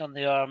information on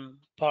the ARM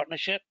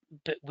partnership,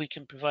 but we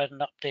can provide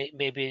an update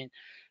maybe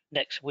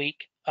next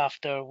week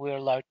after we're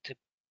allowed to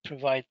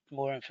provide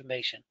more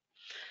information.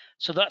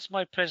 So that's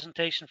my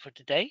presentation for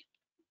today.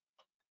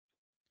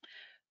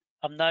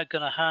 I'm now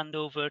going to hand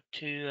over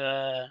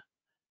to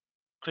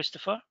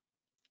Christopher,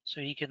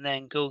 so he can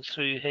then go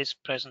through his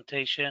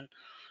presentation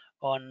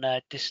on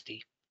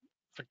DiSTI,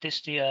 for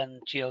DiSTI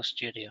and GL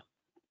Studio.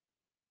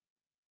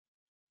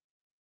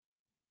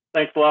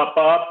 Thanks a lot,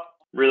 Bob.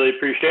 Really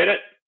appreciate it.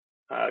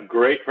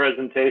 Great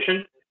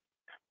presentation.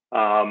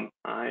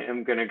 I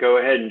am going to go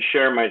ahead and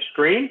share my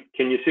screen.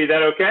 Can you see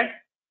that okay?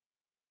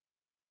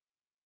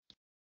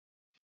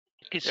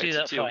 You can see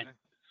that fine.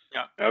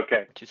 Yeah.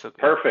 Okay.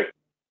 Perfect.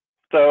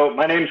 So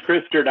my name is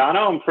Chris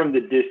Giordano. I'm from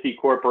the DiSTI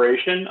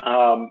Corporation.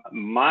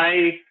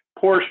 My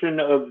portion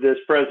of this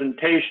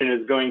presentation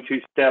is going to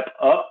step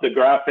up the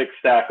graphics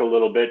stack a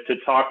little bit to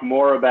talk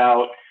more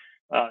about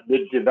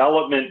the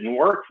development and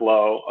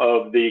workflow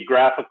of the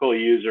graphical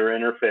user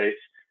interface,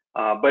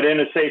 but in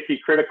a safety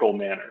critical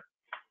manner.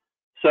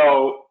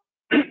 So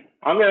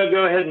I'm going to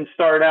go ahead and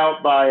start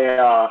out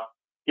by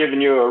giving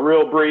you a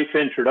real brief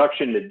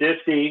introduction to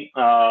DiSTI.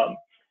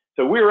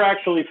 So we were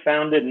actually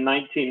founded in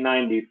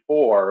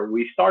 1994.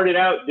 We started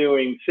out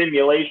doing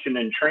simulation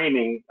and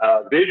training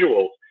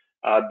visuals,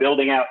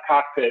 building out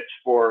cockpits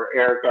for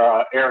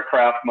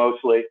aircraft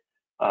mostly,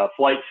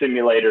 flight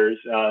simulators,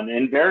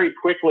 and very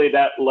quickly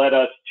that led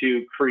us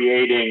to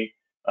creating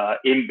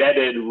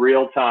embedded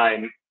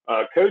real-time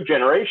code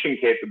generation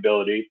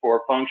capability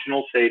for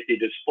functional safety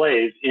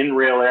displays in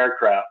real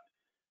aircraft.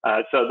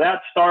 So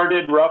that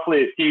started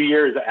roughly a few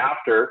years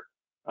after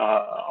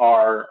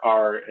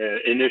our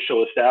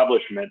initial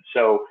establishment.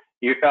 So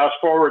you fast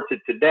forward to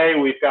today,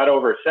 we've got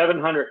over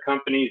 700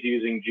 companies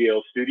using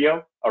GL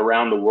Studio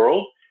around the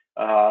world.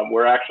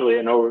 We're actually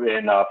in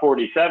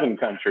 47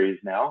 countries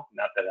now,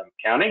 not that I'm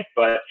counting,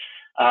 but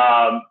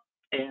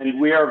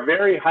and we are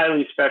very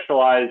highly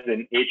specialized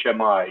in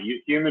HMI,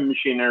 human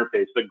machine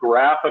interface, the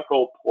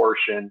graphical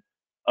portion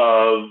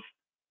of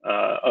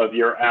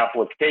your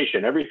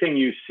application, everything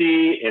you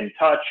see and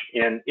touch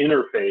and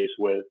interface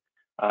with,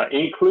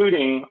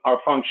 including our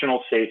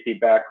functional safety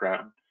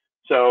background.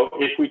 So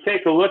if we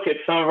take a look at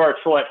some of our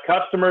select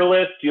customer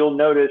lists, you'll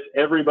notice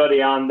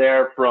everybody on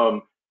there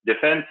from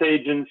defense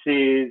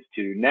agencies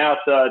to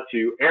NASA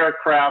to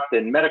aircraft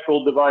and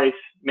medical device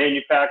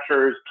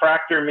manufacturers,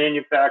 tractor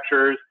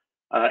manufacturers,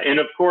 and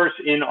of course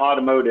in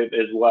automotive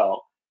as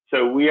well.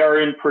 So we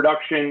are in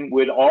production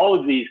with all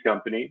of these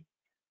companies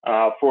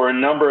for a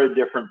number of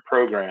different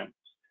programs.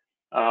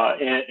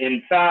 And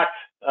in fact,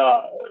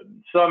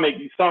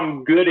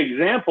 some good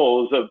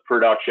examples of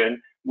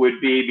production would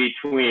be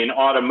between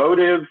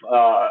automotive.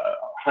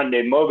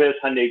 Hyundai Mobis,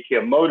 Hyundai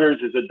Kia Motors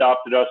has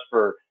adopted us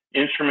for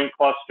instrument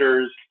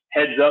clusters,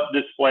 heads-up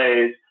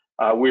displays.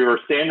 We were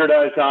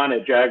standardized on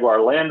at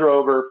Jaguar Land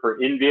Rover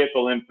for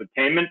in-vehicle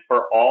infotainment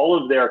for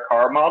all of their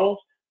car models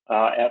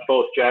at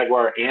both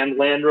Jaguar and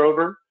Land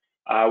Rover.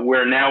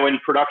 We're now in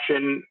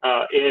production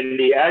in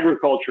the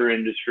agriculture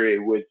industry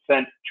with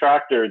Fendt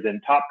tractors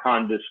and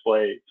TopCon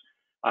displays.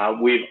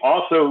 We've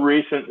also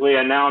recently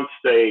announced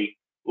a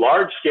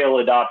large-scale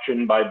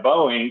adoption by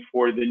Boeing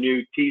for the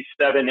new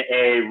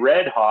T-7A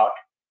Red Hawk,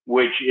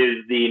 which is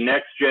the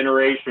next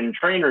generation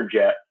trainer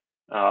jet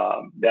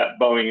that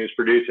Boeing is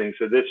producing.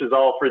 So this is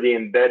all for the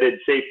embedded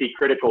safety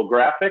critical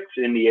graphics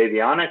in the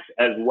avionics,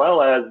 as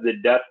well as the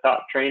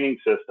desktop training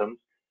systems.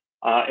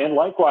 And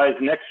likewise,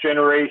 next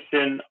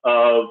generation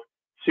of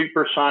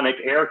supersonic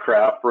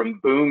aircraft from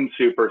Boom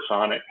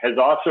Supersonic has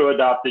also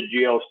adopted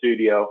GL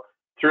Studio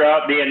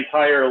throughout the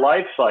entire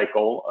life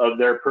cycle of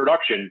their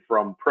production,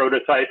 from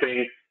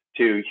prototyping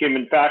to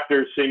human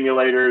factors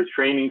simulators,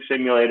 training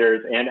simulators,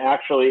 and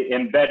actually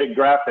embedded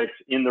graphics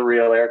in the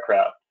real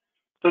aircraft.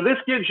 So this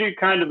gives you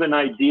kind of an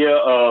idea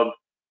of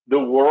the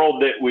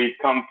world that we've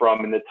come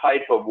from and the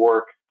type of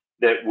work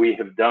that we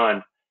have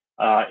done.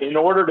 In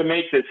order to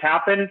make this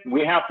happen,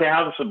 we have to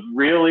have some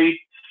really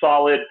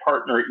solid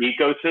partner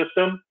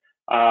ecosystem.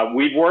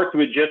 We've worked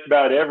with just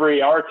about every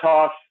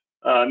RTOS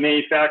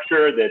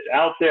manufacturer that's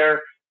out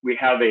there. We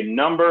have a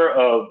number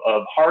of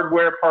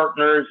hardware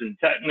partners and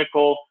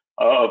technical,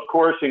 of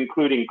course,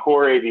 including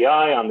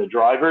CoreAVI on the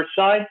driver's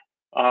side.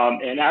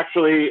 And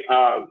actually,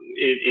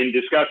 in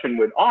discussion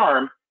with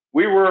ARM,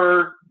 we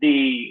were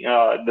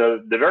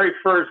the very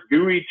first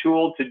GUI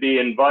tool to be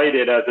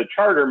invited as a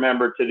charter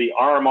member to the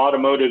ARM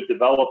automotive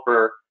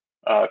developer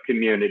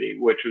community,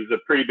 which was a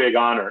pretty big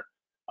honor.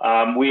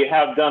 We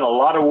have done a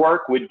lot of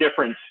work with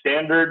different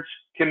standards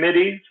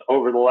committees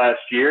over the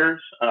last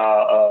years.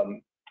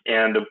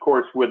 And of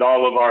course, with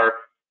all of our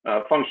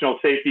functional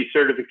safety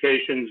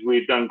certifications,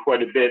 we've done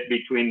quite a bit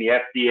between the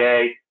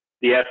FDA,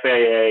 the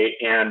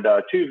FAA, and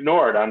TÜV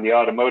Nord on the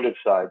automotive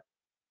side.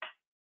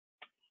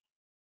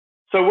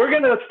 So we're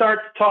going to start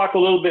to talk a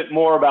little bit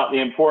more about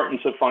the importance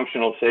of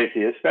functional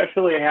safety,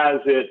 especially as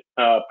it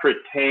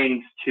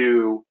pertains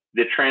to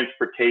the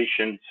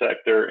transportation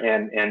sector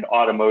and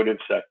automotive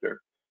sector.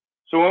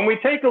 So when we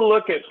take a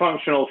look at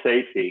functional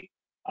safety,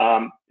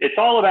 it's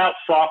all about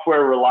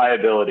software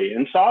reliability.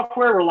 And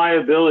software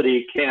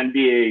reliability can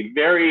be a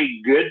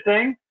very good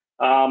thing,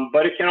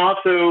 but it can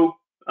also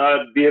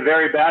be a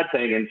very bad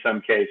thing in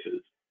some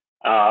cases.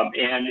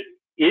 And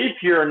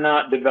if you're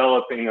not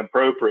developing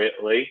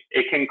appropriately,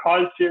 it can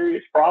cause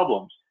serious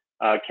problems,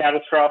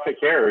 catastrophic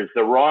errors,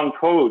 the wrong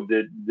code,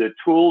 the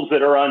tools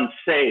that are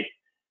unsafe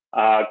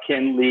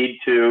can lead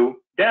to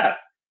death.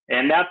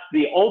 And that's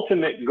the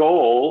ultimate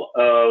goal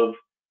of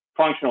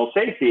functional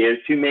safety, is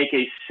to make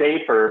a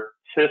safer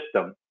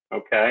system,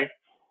 okay?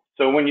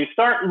 So when you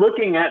start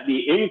looking at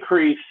the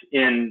increase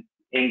in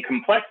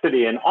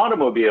complexity in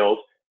automobiles,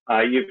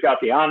 you've got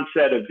the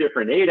onset of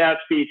different ADAS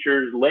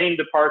features, lane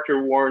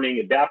departure warning,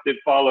 adaptive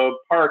follow,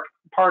 park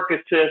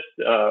assist,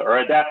 or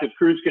adaptive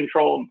cruise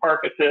control and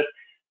park assist.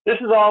 This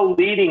is all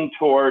leading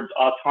towards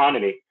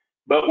autonomy,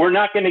 but we're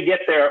not going to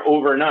get there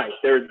overnight.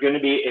 There's going to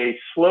be a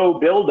slow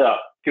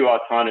buildup to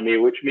autonomy,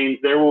 which means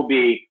there will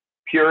be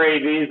pure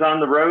AVs on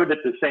the road at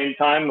the same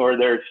time, or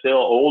there's still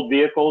old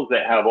vehicles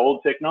that have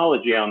old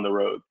technology on the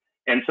road.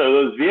 And so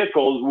those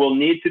vehicles will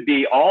need to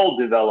be all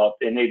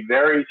developed in a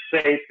very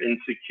safe and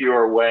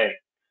secure way.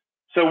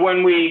 So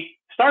when we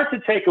start to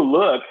take a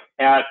look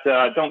at,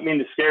 don't mean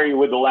to scare you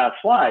with the last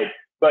slide,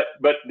 but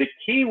the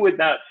key with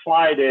that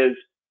slide is,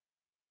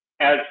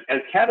 as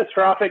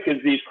catastrophic as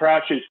these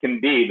crashes can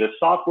be, the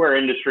software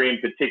industry in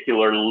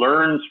particular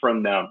learns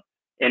from them,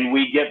 and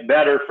we get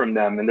better from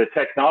them, and the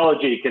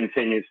technology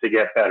continues to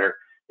get better.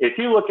 If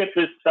you look at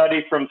this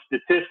study from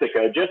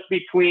Statistica, just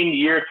between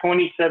year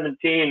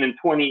 2017 and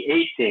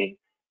 2018,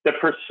 the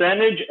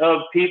percentage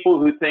of people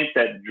who think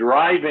that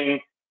driving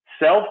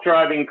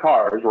self-driving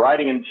cars,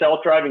 riding in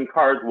self-driving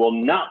cars will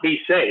not be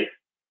safe,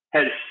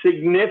 has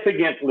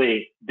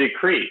significantly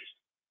decreased,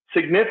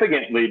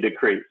 significantly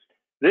decreased.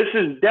 This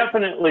is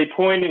definitely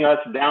pointing us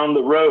down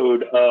the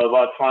road of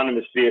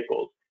autonomous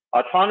vehicles.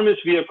 Autonomous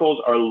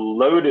vehicles are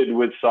loaded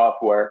with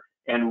software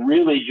and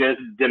really just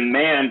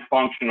demand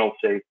functional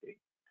safety.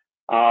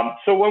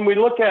 So when we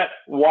look at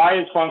why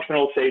is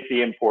functional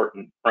safety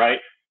important, right?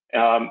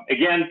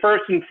 Again,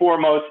 first and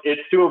foremost,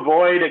 it's to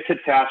avoid a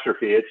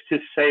catastrophe. It's to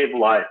save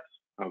lives,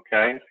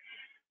 okay?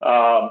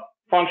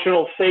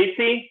 Functional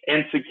safety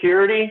and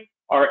security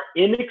are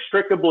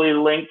inextricably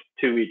linked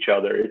to each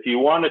other. If you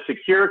want a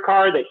secure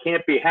car that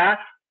can't be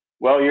hacked,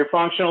 well, your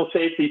functional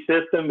safety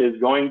system is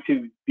going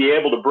to be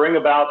able to bring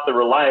about the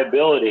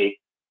reliability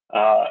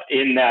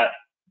in that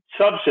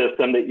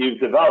subsystem that you've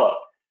developed.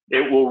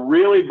 It will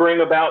really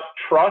bring about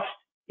trust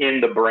in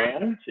the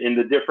brands, in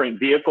the different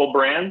vehicle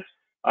brands,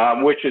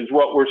 which is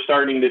what we're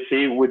starting to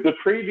see with the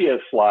previous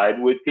slide,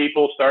 with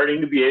people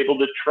starting to be able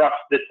to trust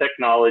the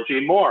technology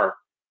more,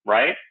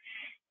 right?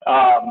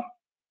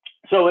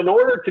 So in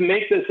order to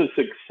make this a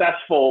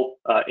successful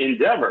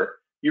endeavor,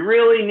 you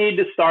really need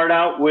to start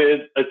out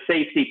with a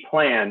safety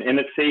plan and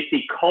a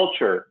safety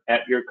culture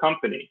at your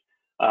company.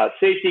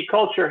 Safety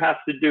culture has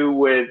to do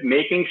with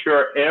making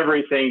sure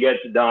everything gets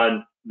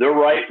done the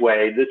right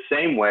way, the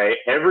same way,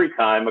 every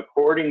time,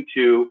 according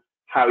to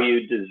how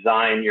you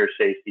design your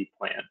safety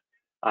plan.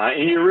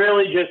 And you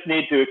really just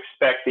need to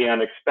expect the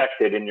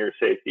unexpected in your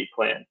safety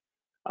plan.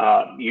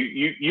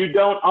 You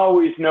don't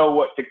always know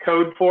what to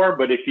code for,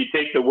 but if you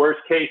take the worst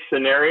case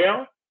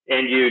scenario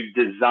and you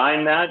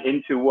design that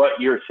into what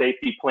your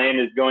safety plan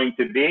is going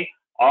to be,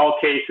 all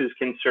cases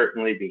can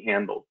certainly be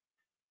handled.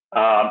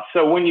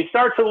 So when you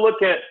start to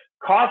look at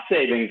cost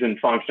savings in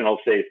functional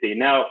safety,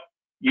 now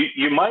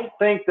you might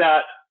think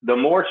that the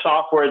more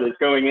software that's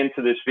going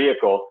into this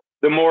vehicle,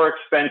 the more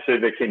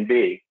expensive it can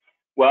be.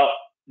 Well,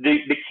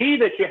 the key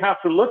that you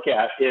have to look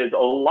at is a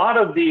lot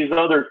of these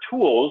other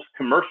tools,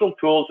 commercial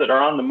tools that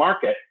are on the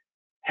market,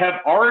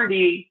 have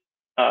already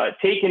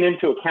taken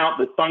into account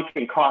the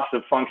sunken cost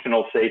of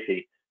functional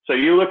safety. So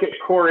you look at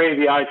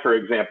CoreAVI, for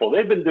example,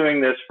 they've been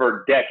doing this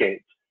for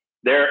decades.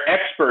 They're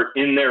expert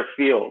in their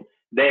field.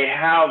 They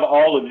have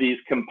all of these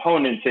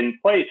components in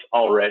place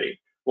already.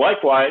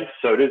 Likewise,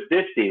 so does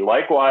DiSTI.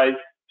 Likewise,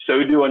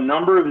 so do a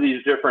number of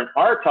these different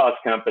RTOS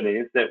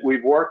companies that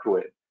we've worked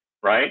with,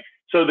 right?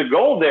 So the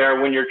goal there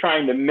when you're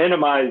trying to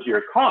minimize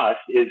your cost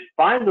is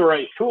find the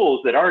right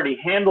tools that already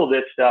handle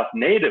this stuff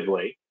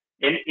natively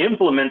and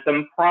implement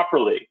them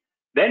properly.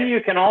 Then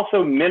you can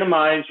also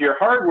minimize your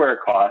hardware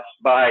costs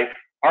by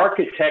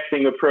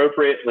architecting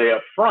appropriately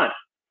up front.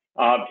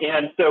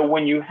 And so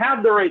when you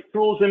have the right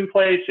tools in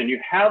place and you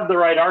have the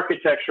right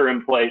architecture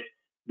in place,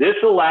 this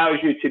allows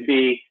you to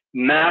be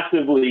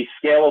massively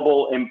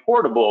scalable and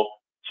portable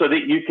so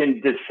that you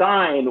can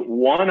design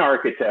one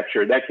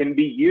architecture that can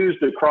be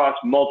used across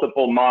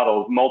multiple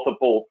models,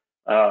 multiple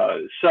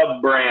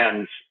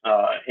sub-brands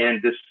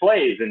and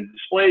displays and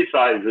display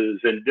sizes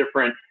and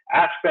different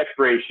aspect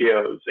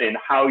ratios and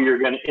how you're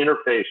going to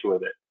interface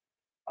with it.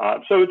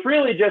 So it's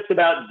really just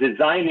about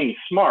designing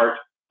smart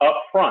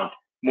up front,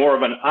 more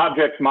of an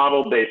object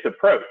model-based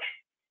approach.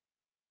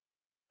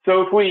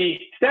 So if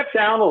we step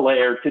down a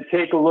layer to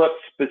take a look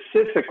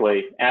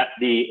specifically at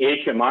the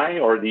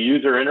HMI or the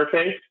user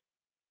interface,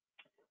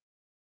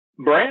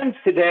 brands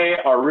today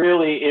are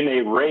really in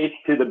a race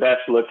to the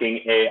best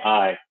looking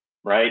AI,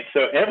 right?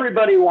 So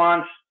everybody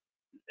wants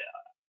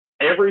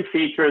every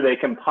feature they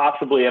can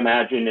possibly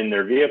imagine in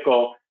their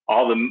vehicle.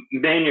 All the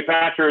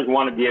manufacturers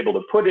want to be able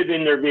to put it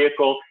in their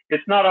vehicle.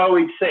 It's not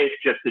always safe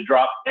just to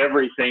drop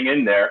everything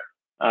in there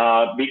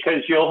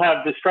because you'll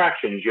have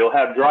distractions, you'll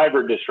have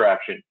driver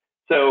distraction.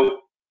 So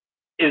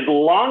as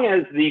long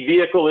as the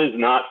vehicle is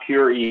not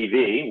pure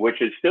EV,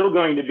 which is still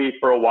going to be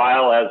for a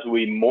while as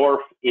we morph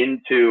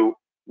into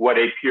what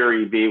a pure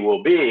EV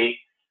will be,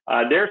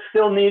 there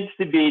still needs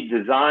to be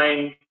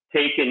design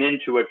taken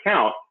into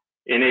account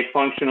in a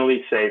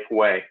functionally safe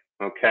way,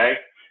 okay?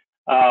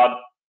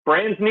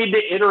 Brands need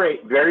to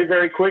iterate very,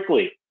 very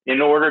quickly in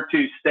order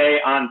to stay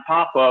on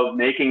top of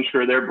making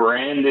sure their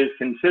brand is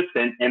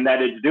consistent and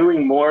that it's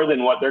doing more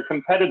than what their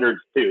competitors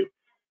do.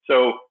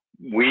 So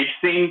we've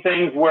seen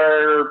things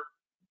where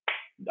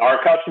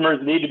our customers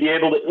need to be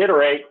able to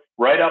iterate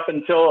right up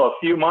until a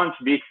few months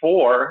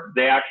before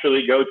they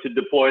actually go to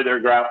deploy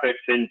their graphics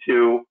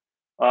into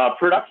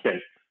production,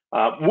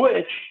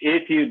 which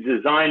if you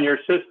design your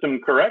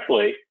system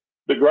correctly,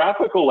 the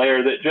graphical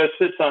layer that just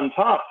sits on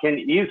top can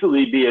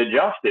easily be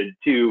adjusted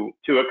to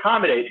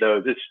accommodate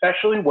those,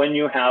 especially when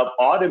you have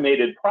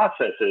automated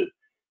processes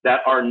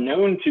that are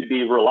known to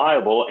be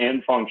reliable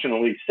and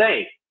functionally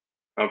safe,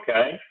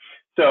 okay?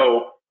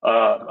 So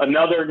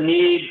another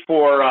need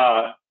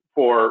for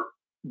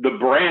the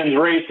brands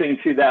racing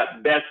to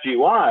that best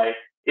UI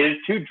is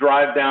to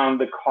drive down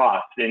the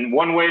cost. And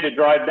one way to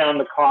drive down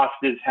the cost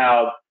is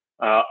have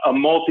a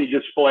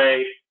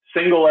multi-display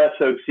single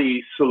SoC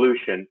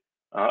solution.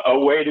 A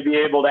way to be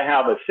able to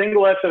have a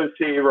single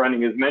SoC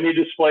running as many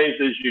displays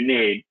as you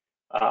need.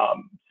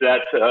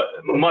 That's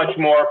much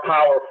more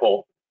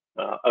powerful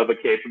of a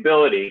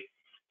capability.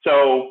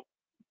 So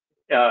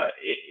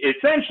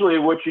essentially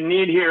what you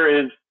need here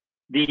is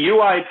the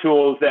UI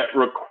tools that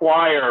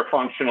require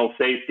functional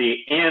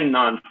safety and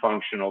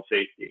non-functional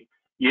safety.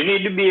 You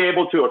need to be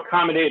able to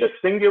accommodate a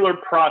singular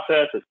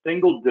process, a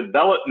single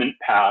development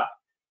path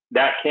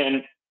that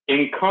can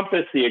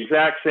encompass the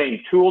exact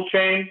same tool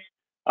chain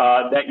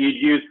that you'd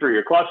use for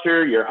your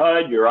cluster, your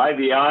HUD, your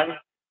IVI,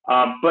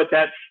 but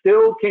that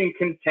still can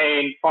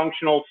contain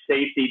functional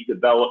safety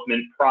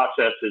development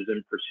processes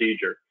and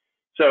procedure.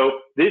 So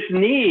this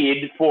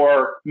need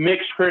for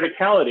mixed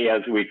criticality,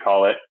 as we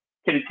call it,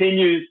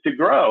 continues to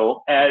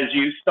grow as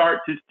you start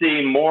to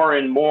see more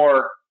and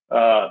more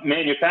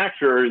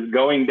manufacturers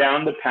going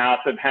down the path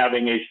of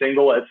having a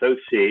single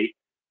SoC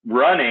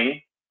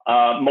running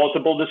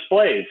multiple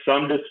displays.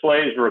 Some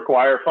displays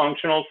require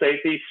functional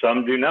safety,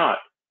 some do not.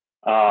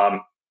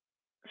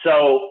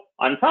 So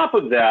on top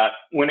of that,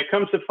 when it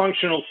comes to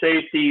functional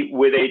safety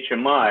with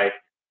HMI,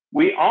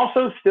 we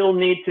also still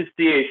need to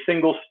see a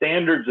single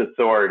standards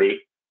authority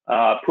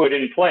put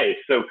in place.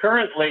 So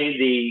currently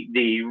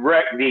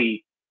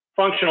the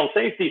functional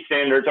safety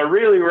standards are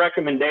really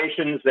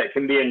recommendations that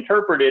can be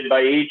interpreted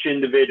by each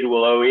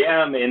individual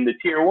OEM and the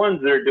tier ones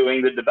that are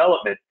doing the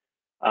development.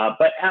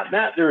 But at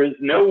that, there is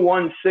no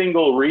one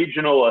single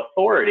regional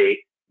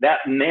authority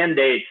that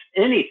mandates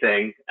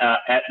anything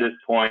at this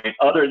point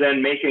other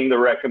than making the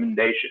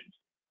recommendations.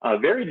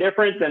 Very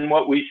different than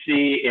what we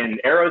see in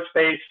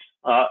aerospace,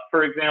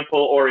 for example,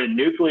 or in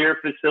nuclear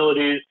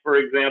facilities, for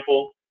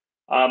example.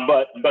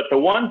 But the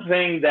one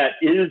thing that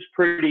is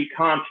pretty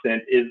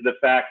constant is the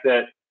fact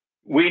that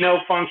we know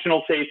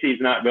functional safety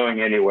is not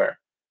going anywhere.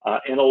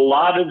 And a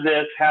lot of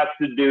this has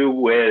to do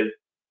with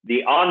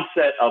the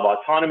onset of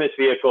autonomous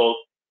vehicles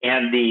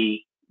and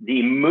the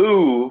the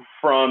move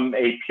from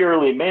a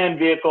purely manned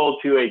vehicle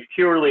to a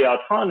purely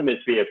autonomous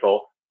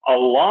vehicle,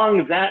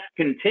 along that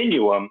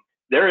continuum,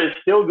 there is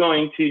still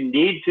going to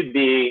need to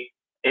be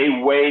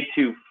a way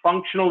to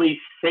functionally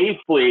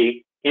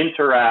safely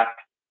interact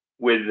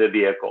with the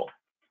vehicle.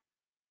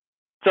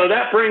 So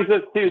that brings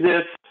us to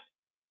this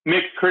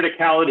mixed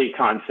criticality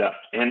concept,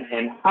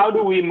 and how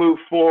do we move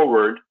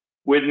forward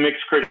with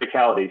mixed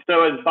criticality?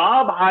 So as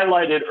Bob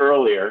highlighted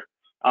earlier,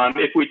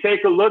 if we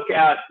take a look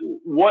at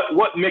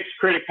what mixed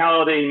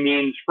criticality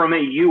means from a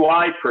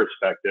UI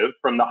perspective,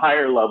 from the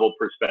higher level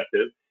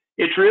perspective,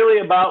 it's really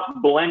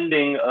about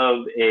blending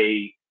of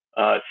a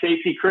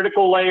safety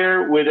critical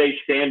layer with a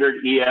standard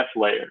ES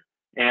layer.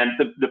 And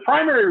the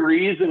primary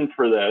reason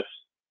for this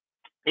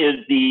is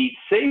the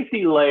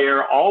safety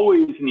layer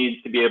always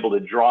needs to be able to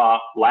draw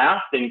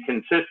last and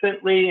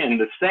consistently and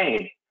the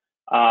same.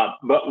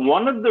 But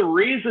one of the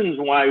reasons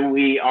why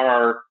we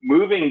are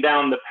moving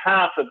down the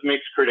path of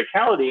mixed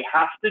criticality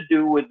has to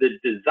do with the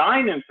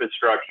design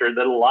infrastructure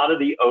that a lot of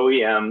the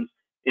OEMs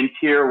and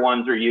tier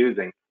ones are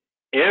using.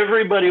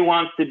 Everybody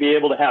wants to be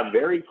able to have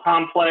very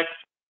complex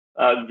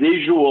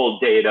visual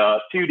data,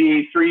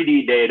 2D,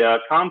 3D data,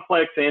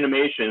 complex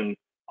animations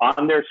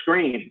on their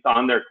screens,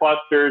 on their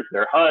clusters,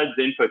 their HUDs,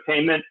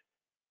 infotainment.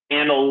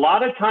 And a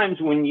lot of times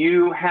when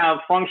you have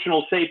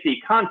functional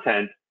safety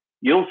content,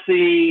 you'll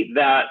see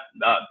that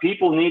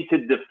people need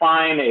to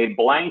define a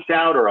blanked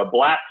out or a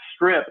black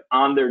strip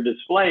on their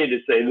display to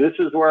say, this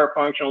is where our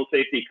functional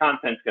safety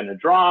content's going to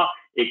draw.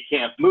 It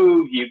can't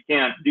move. You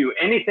can't do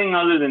anything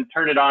other than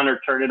turn it on or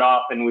turn it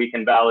off, and we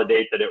can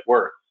validate that it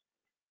works.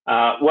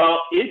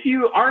 Well, if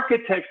you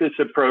architect this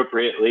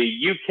appropriately,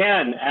 you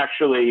can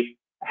actually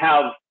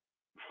have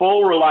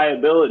full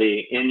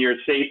reliability in your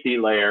safety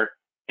layer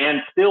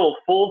and still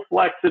full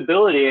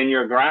flexibility in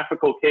your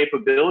graphical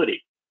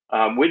capability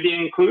with the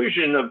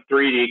inclusion of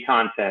 3D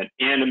content,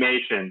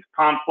 animations,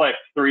 complex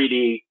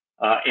 3D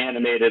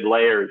animated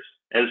layers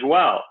as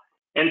well.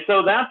 And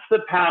so that's the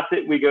path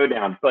that we go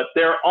down. But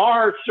there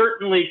are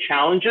certainly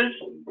challenges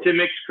to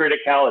mixed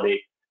criticality,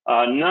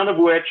 none of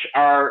which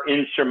are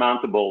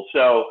insurmountable.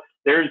 So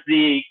there's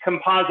the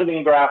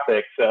compositing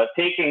graphics,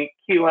 taking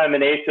QM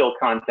and ASIL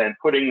content,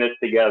 putting this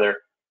together.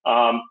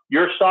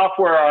 Your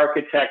software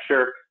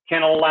architecture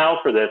can allow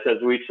for this, as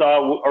we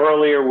saw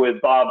earlier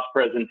with Bob's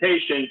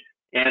presentation,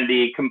 and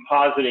the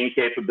compositing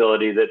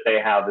capability that they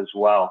have as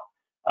well.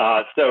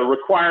 So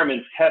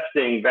requirements,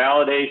 testing,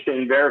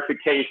 validation,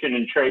 verification,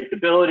 and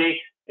traceability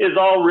is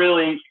all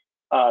really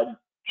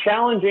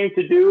challenging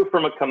to do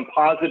from a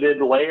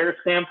composited layer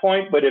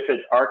standpoint, but if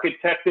it's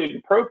architected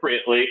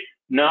appropriately,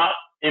 not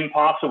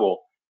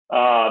impossible.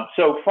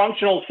 So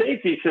functional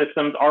safety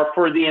systems are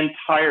for the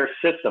entire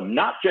system,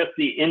 not just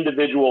the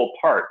individual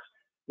parts.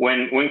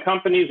 When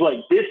companies like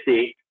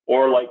DiSTI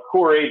or like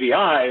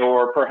CoreAVI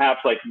or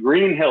perhaps like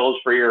Green Hills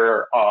for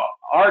your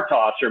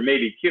RTOS or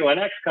maybe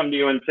QNX come to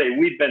you and say,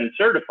 we've been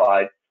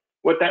certified,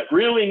 what that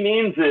really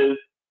means is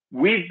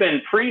we've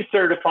been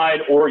pre-certified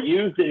or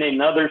used in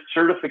another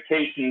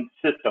certification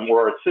system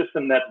or a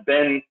system that's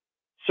been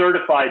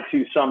certified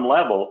to some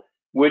level,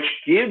 which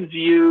gives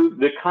you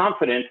the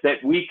confidence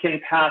that we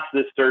can pass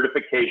this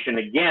certification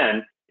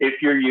again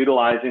if you're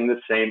utilizing the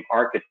same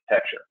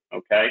architecture,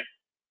 okay?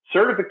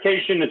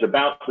 Certification is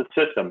about the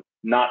system,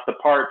 not the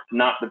parts,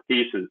 not the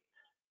pieces.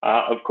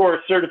 Of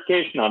course,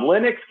 certification on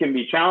Linux can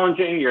be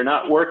challenging. You're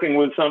not working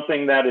with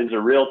something that is a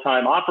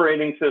real-time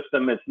operating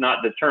system. It's not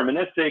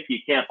deterministic. You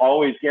can't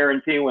always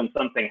guarantee when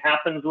something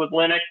happens with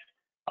Linux.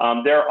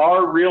 There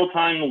are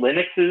real-time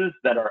Linuxes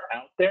that are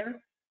out there,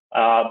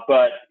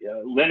 but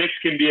Linux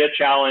can be a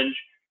challenge.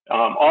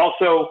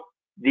 Also,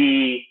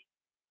 the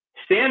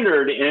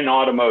standard in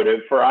automotive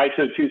for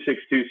ISO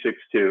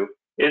 26262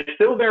 is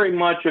still very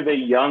much of a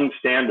young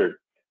standard.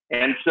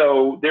 And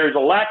so there's a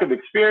lack of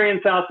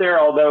experience out there,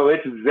 although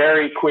it's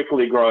very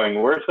quickly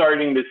growing. We're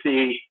starting to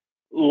see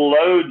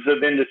loads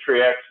of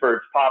industry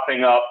experts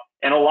popping up,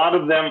 and a lot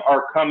of them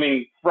are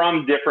coming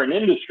from different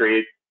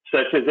industries,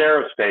 such as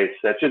aerospace,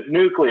 such as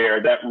nuclear,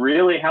 that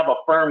really have a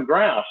firm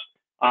grasp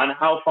on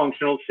how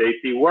functional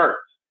safety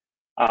works.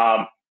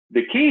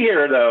 The key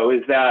here, though,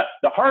 is that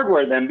the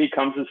hardware then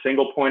becomes a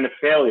single point of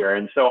failure.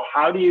 And so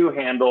how do you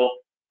handle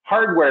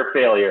hardware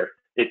failure?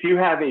 If you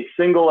have a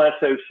single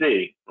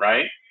SoC,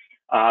 right?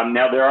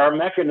 Now, there are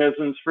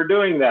mechanisms for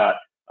doing that.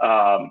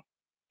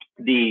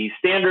 The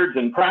standards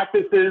and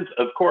practices,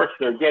 of course,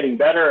 they're getting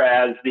better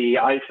as the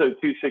ISO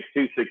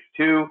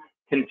 26262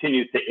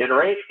 continues to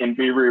iterate and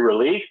be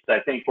re-released. I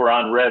think we're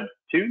on Rev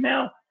 2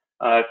 now,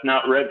 if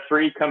not Rev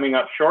 3 coming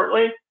up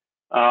shortly.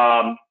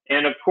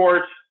 And of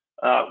course,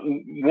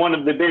 one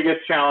of the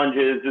biggest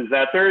challenges is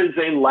that there is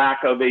a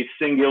lack of a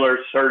singular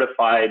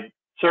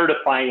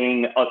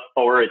certifying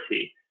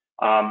authority.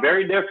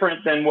 Very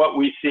different than what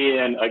we see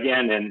in,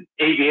 again, in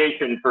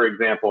aviation, for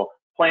example.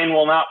 Plane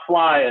will not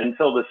fly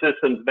until the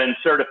system's been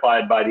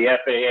certified by the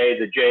FAA,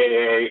 the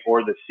JAA,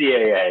 or the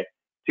CAA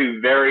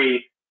to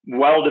very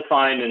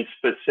well-defined and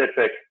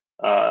specific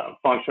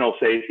functional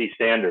safety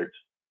standards.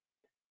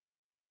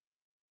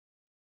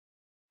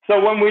 So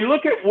when we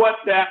look at what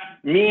that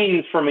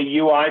means from a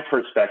UI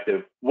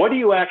perspective, what do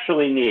you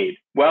actually need?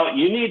 Well,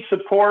 you need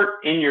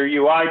support in your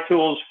UI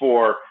tools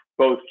for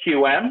both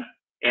QM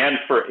and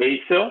for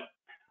ASIL.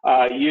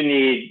 You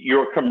need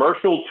your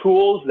commercial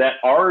tools that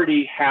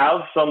already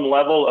have some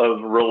level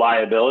of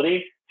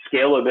reliability,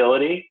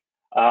 scalability.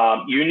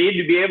 You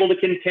need to be able to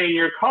contain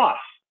your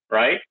costs,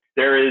 right?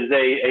 There is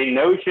a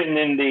notion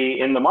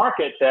in the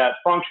market that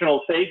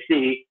functional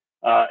safety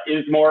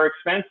is more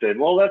expensive.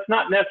 Well, that's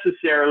not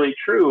necessarily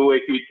true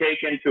if you take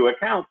into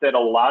account that a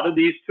lot of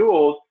these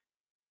tools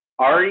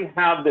already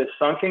have this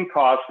sunken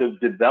cost of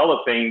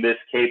developing this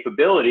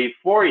capability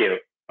for you,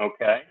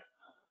 okay?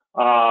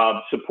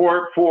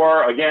 Support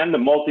for, again, the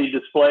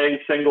multi-display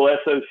single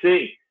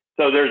SoC.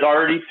 So there's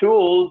already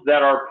tools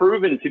that are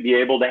proven to be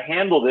able to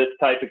handle this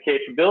type of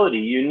capability.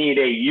 You need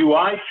a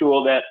UI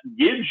tool that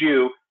gives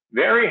you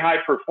very high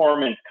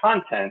performance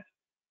content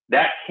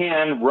that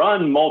can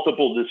run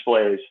multiple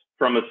displays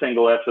from a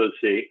single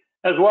SoC,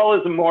 as well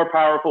as a more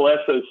powerful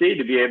SoC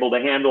to be able to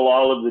handle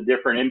all of the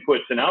different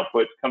inputs and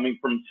outputs coming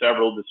from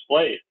several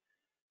displays.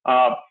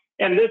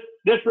 And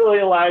this really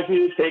allows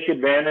you to take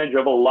advantage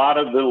of a lot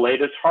of the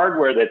latest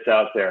hardware that's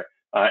out there.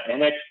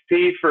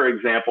 NXP, for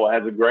example,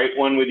 has a great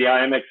one with the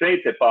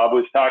IMX8 that Bob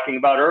was talking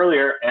about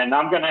earlier, and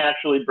I'm going to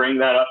actually bring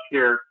that up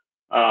here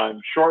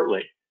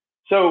shortly.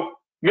 So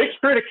mixed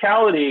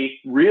criticality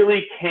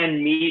really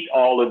can meet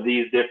all of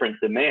these different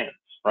demands,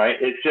 right?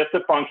 It's just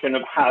a function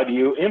of how do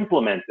you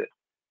implement it.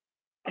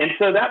 And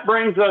so that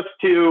brings us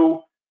to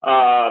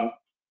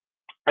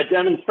a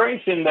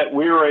demonstration that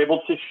we were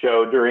able to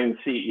show during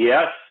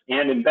CES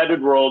and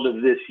Embedded World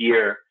of this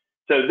year.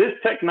 So this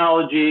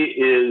technology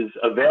is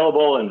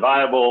available and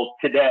viable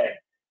today.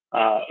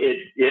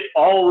 It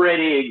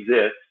already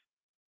exists.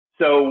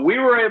 So we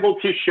were able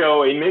to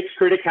show a mixed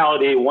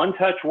criticality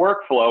one-touch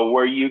workflow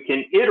where you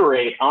can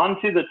iterate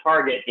onto the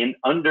target in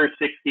under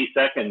 60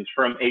 seconds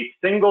from a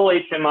single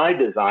HMI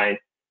design,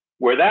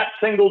 where that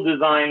single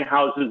design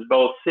houses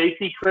both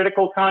safety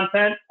critical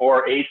content,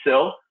 or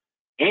ASIL,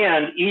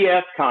 and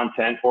ES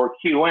content, or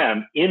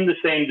QM, in the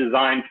same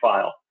design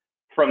file.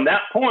 From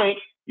that point,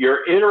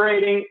 you're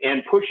iterating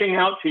and pushing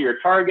out to your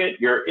target,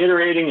 you're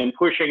iterating and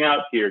pushing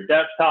out to your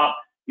desktop.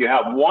 You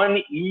have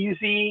one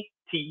easy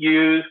to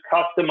use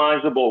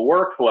customizable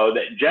workflow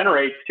that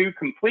generates two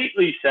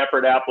completely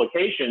separate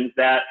applications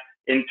that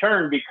in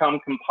turn become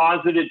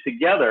composited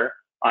together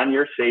on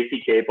your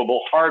safety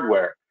capable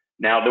hardware.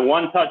 Now, the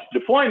one-touch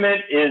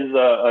deployment is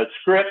a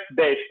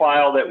script-based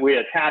file that we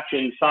attach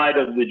inside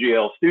of the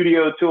GL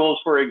Studio tools,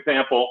 for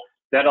example,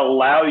 that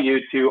allow you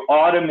to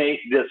automate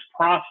this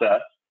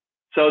process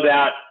so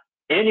that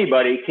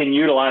anybody can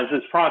utilize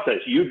this process.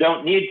 You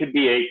don't need to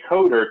be a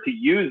coder to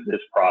use this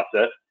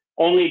process,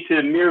 only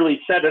to merely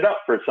set it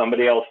up for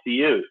somebody else to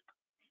use.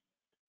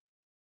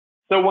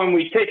 So when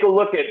we take a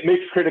look at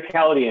mixed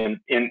criticality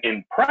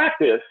in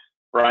practice,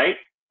 right,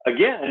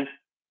 again,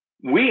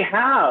 we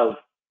have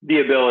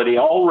the ability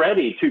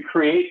already to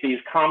create these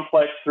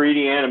complex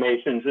 3D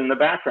animations in the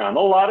background. A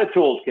lot of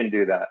tools can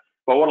do that.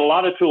 But what a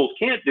lot of tools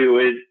can't do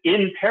is,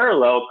 in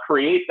parallel,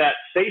 create that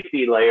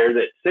safety layer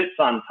that sits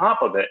on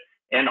top of it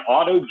and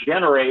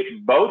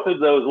auto-generate both of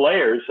those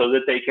layers so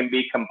that they can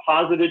be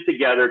composited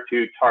together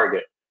to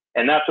target.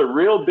 And that's a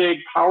real big,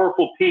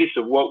 powerful piece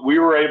of what we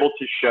were able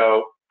to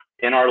show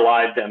in our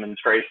live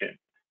demonstration.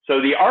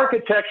 So the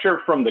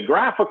architecture from the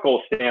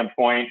graphical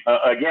standpoint,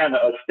 again,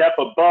 a step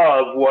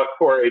above what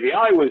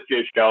CoreAVI was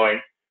just showing,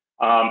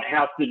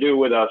 has to do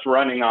with us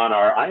running on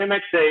our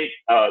IMX8,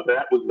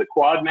 that was the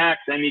QuadMax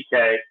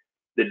MEK.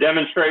 The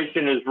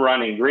demonstration is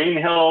running Green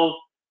Hills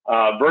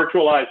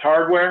virtualized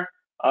hardware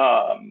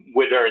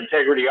with our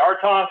Integrity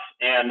RTOS,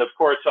 and of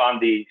course on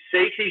the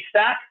safety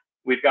stack,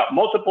 we've got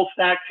multiple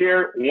stacks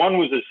here. One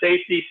was a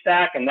safety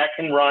stack, and that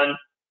can run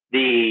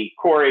the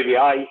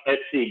CoreAVI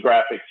SC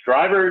graphics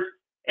drivers.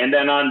 And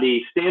then on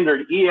the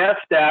standard ES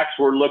stacks,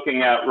 we're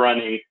looking at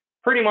running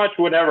pretty much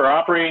whatever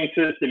operating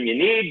system you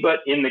need. But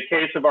in the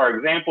case of our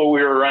example,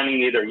 we were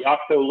running either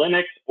Yocto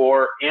Linux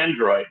or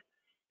Android.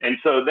 And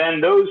so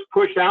then those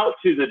push out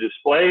to the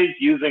displays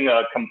using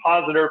a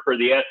compositor for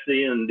the SC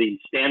and the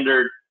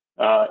standard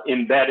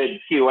embedded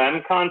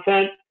QM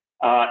content,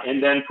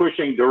 and then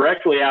pushing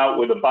directly out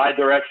with a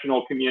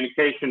bidirectional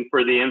communication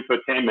for the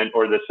infotainment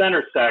or the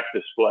center stack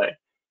display.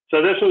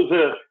 So this was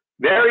a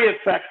very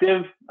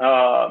effective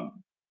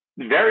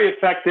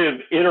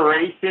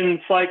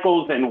iteration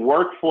cycles and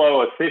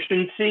workflow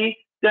efficiency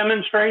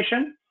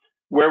demonstration,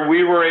 where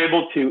we were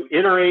able to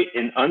iterate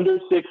in under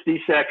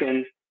 60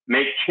 seconds,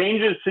 make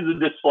changes to the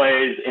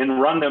displays,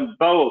 and run them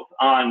both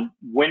on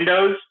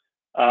Windows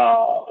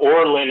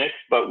or Linux,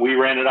 but we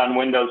ran it on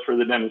Windows for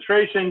the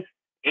demonstration,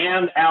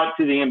 and out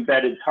to the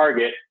embedded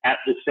target at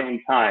the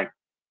same time.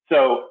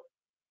 So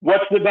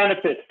what's the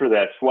benefits for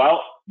this?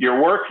 Well,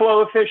 your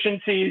workflow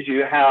efficiencies,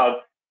 you have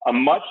a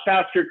much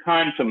faster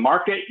time to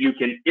market. You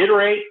can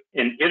iterate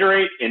and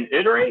iterate and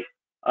iterate,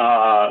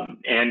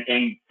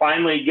 and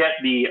finally get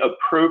the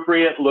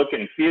appropriate look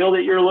and feel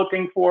that you're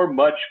looking for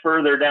much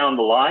further down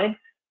the line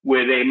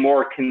with a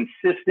more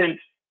consistent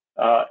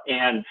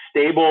and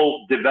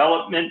stable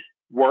development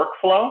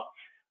workflow,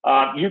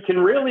 you can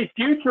really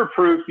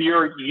future-proof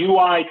your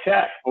UI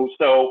tech.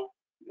 So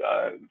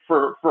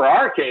for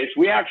our case,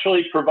 we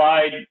actually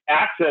provide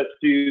access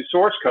to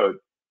source code,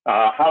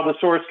 how the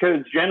source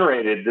code is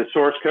generated, the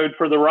source code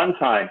for the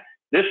runtime.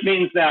 This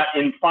means that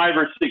in 5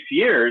 or 6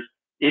 years,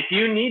 if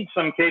you need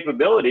some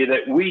capability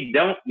that we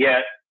don't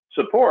yet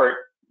support,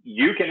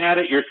 you can add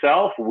it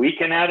yourself. We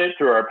can add it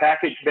through our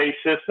package-based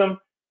system.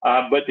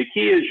 But the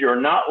key is you're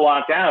not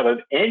locked out of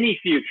any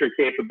future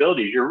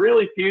capabilities. You're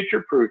really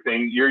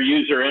future-proofing your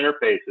user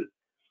interfaces.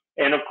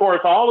 And of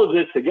course, all of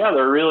this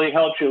together really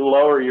helps you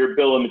lower your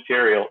bill of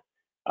materials.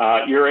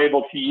 You're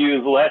able to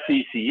use less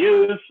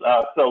ECUs,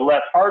 so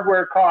less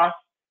hardware costs.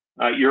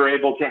 You're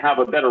able to have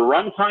a better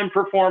runtime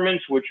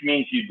performance, which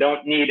means you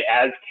don't need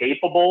as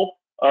capable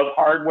of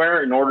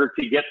hardware in order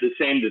to get the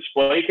same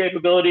display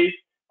capabilities,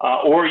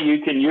 or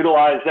you can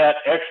utilize that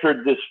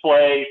extra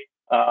display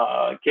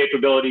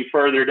capability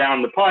further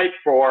down the pipe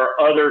for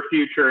other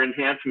future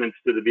enhancements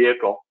to the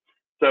vehicle.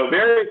 So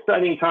very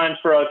exciting times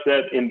for us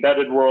at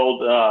Embedded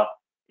World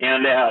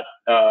and at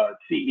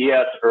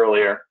CES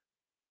earlier.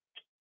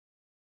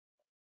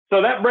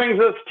 So that brings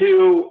us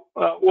to,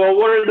 well,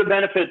 what are the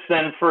benefits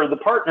then for the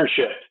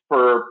partnership,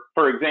 for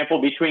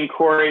example, between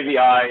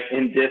CoreAVI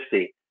and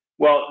DiSTI?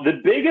 Well, the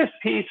biggest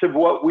piece of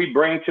what we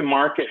bring to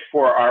market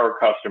for our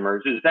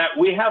customers is that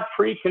we have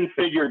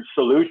pre-configured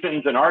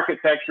solutions and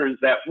architectures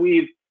that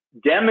we've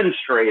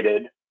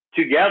demonstrated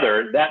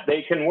together that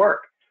they can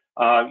work.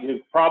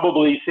 You've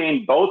probably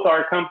seen both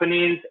our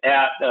companies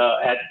at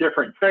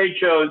different trade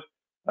shows.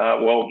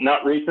 Well,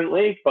 not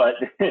recently, but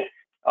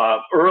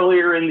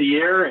earlier in the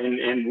year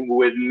and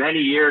with many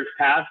years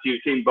past,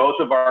 you've seen both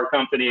of our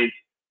companies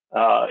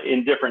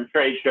in different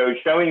trade shows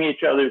showing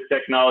each other's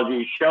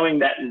technology, showing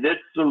that this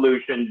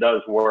solution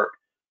does work.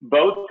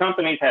 Both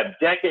companies have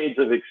decades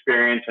of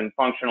experience in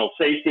functional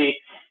safety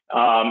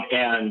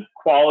and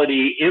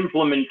quality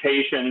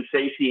implementation,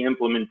 safety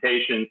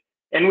implementation.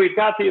 And we've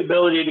got the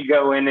ability to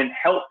go in and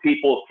help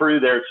people through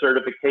their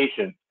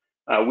certification.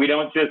 We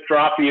don't just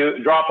drop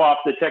off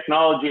the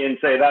technology and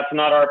say, that's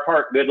not our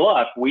part, good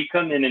luck. We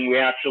come in and we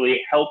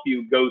actually help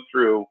you go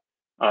through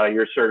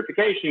your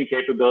certification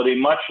capability,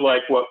 much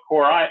like what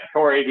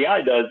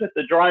CoreAVI does at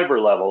the driver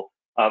level,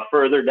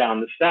 further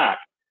down the stack.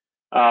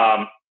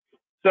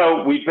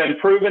 So we've been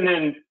proven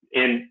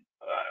in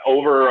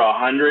over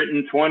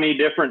 120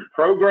 different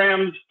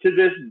programs to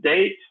this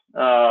date.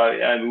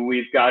 And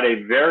we've got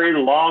a very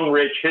long,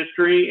 rich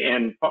history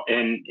in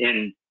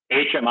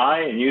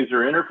HMI and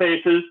user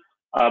interfaces,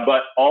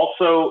 but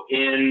also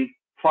in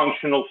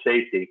functional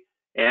safety.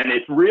 And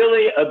it's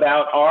really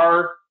about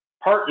our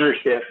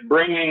partnership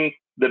bringing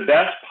the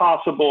best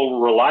possible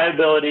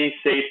reliability,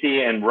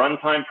 safety, and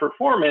runtime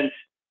performance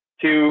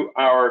to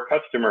our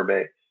customer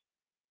base.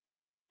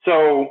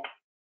 So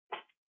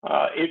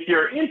if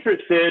you're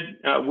interested,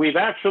 we've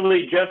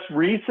actually just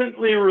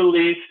recently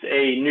released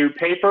a new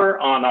paper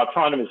on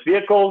autonomous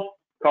vehicles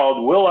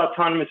called Will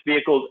Autonomous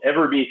Vehicles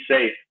Ever Be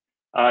Safe?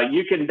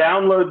 You can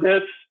download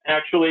this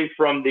actually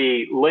from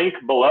the link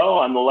below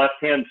on the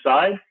left-hand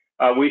side.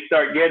 We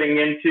start getting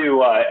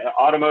into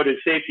automotive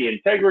safety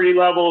integrity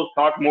levels,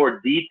 talk more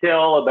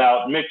detail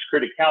about mixed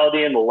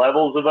criticality and the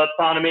levels of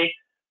autonomy,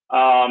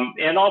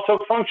 and also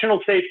functional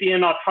safety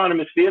in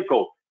autonomous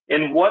vehicles,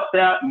 and what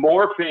that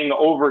morphing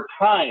over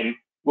time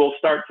will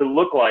start to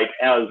look like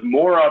as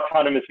more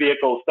autonomous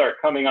vehicles start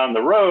coming on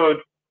the road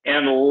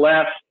and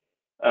less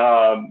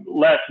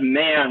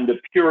manned,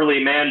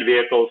 purely manned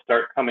vehicles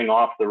start coming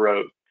off the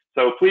road.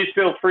 So please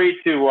feel free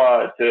to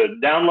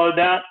download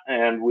that,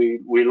 and we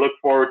look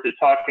forward to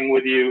talking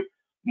with you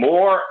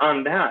more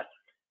on that.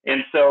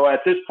 And so at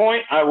this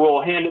point, I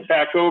will hand it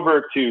back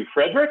over to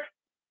Frederick,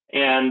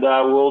 and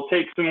we'll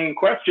take some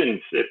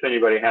questions if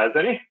anybody has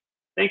any.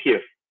 Thank you.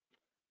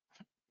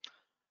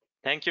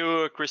 Thank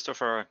you,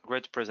 Christopher.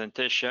 Great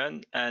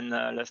presentation. And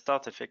let's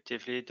start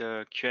effectively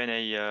the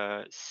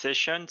Q&A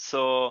session.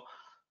 So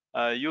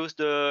use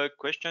the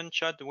question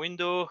chat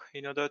window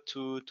in order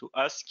to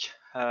ask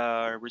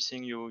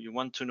everything you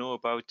want to know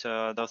about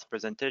this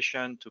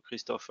presentation to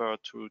Christopher,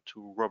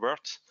 to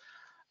Robert.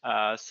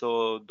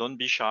 So don't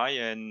be shy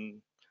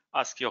and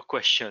ask your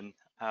question.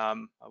 I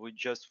will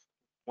just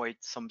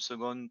wait some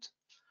seconds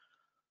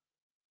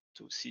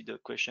to see the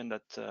question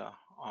that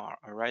are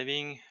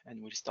arriving, and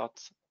we'll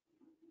start.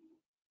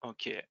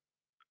 Okay.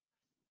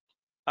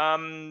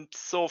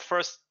 So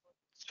first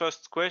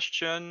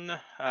question.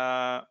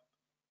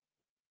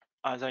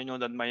 As I know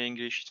that my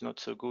English is not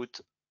so good,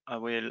 I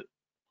will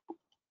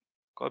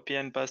copy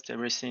and paste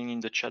everything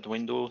in the chat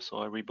window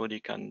so everybody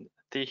can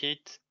see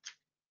it.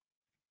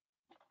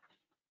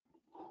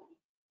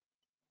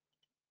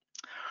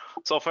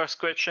 So first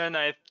question,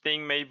 I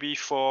think maybe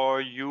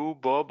for you,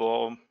 Bob,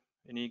 or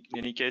in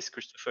any case,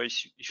 Christopher,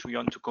 if you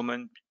want to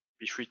comment,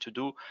 be free to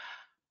do.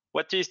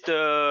 What is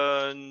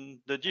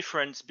the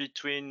difference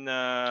between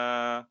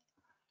CUDA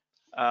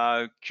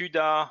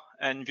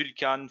and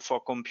Vulkan for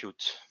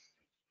compute?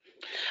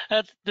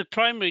 The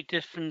primary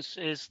difference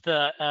is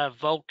that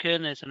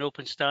Vulkan is an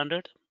open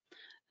standard,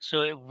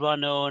 so it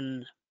run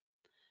on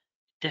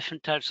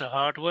different types of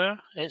hardware.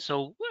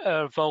 So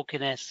our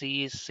Vulkan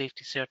SC is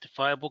safety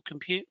certifiable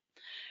compute,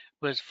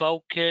 whereas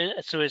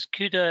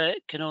CUDA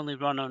can only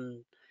run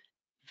on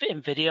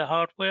NVIDIA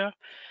hardware,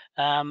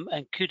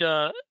 and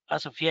CUDA,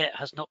 as of yet,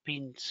 has not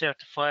been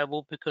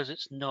certifiable because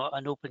it's not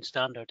an open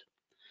standard.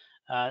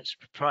 It's a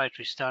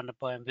proprietary standard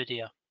by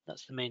NVIDIA.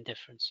 That's the main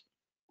difference.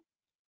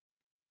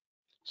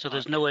 So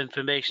there's no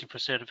information for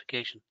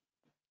certification.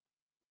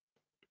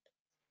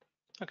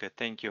 Okay,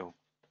 thank you.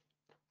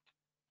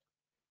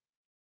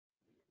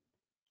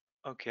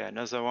 Okay,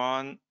 another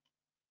one.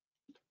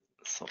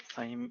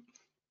 Sometime.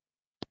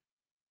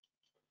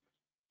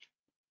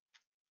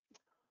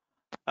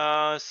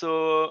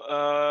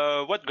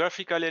 What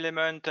graphical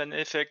element and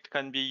effect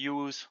can be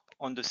used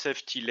on the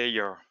safety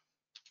layer?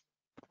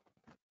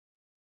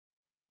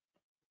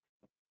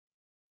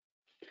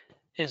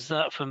 Is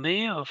that for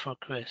me or for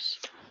Chris?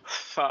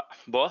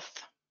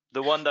 Both.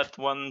 The one that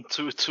want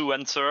to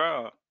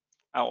answer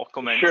our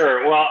comments.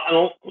 Sure.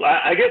 Well,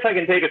 I guess I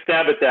can take a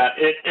stab at that.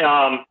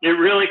 It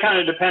really kind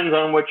of depends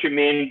on what you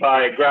mean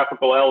by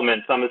graphical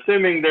elements. I'm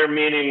assuming they're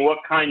meaning what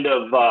kind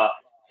of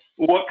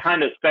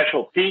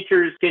special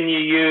features can you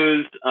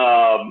use?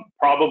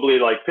 Probably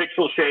like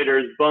pixel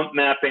shaders, bump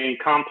mapping,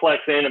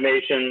 complex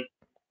animation.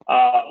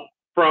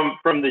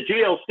 From the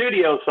GL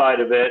Studio side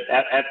of it,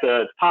 at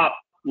the top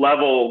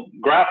level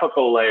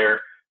graphical layer,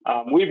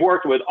 we've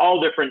worked with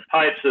all different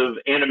types of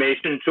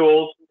animation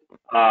tools.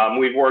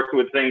 We've worked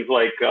with things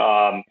like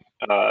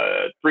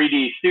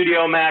 3D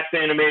Studio Max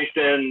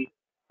animation,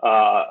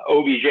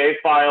 OBJ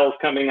files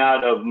coming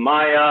out of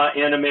Maya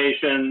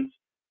animations,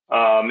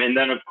 and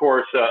then of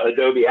course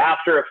Adobe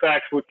After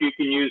Effects, which you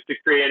can use to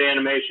create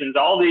animations.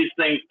 All these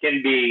things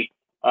can be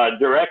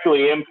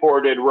directly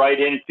imported right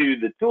into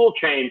the tool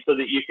chain so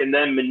that you can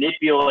then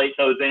manipulate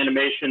those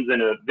animations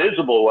in a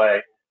visible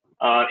way.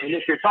 And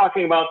if you're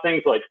talking about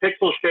things like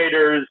pixel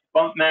shaders,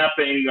 bump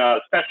mapping,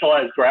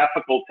 specialized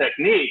graphical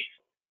techniques,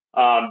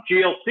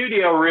 GL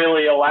Studio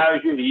really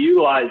allows you to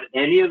utilize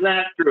any of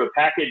that through a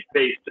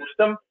package-based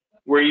system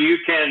where you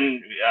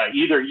can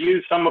either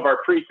use some of our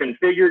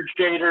pre-configured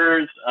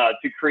shaders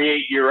to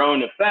create your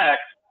own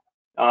effects,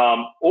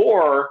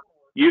 or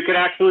you can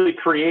actually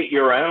create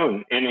your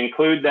own and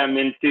include them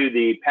into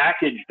the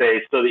package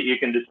base so that you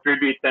can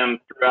distribute them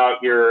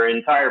throughout your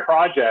entire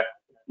project,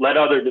 let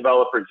other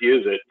developers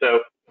use it.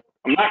 So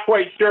I'm not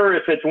quite sure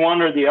if it's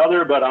one or the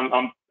other, but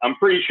I'm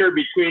pretty sure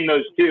between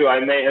those two, I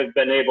may have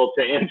been able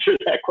to answer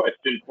that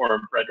question for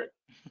him, Frederick.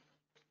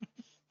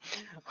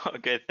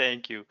 Okay,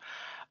 thank you.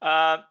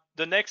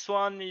 The next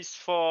one is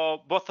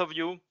for both of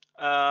you,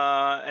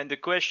 and the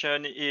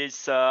question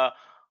is,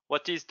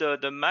 what is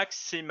the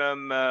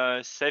maximum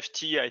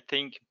safety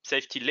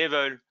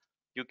level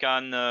you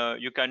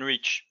can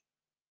reach?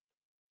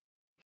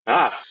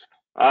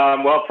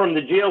 Well, from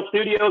the GL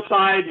Studio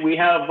side, we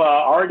have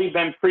already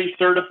been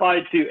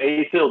pre-certified to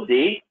ASIL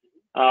D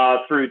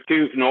through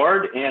TÜV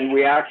Nord, and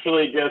we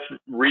actually just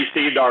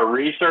received our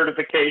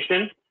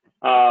recertification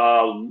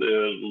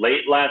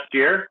late last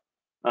year.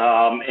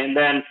 And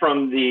then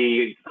from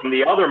the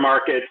other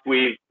markets,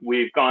 we've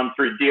gone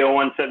through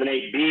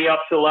DO178B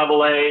up to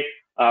level A.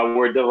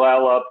 We're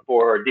developed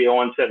for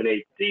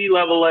DO178C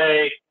level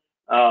A.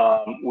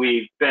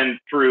 We've been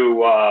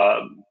through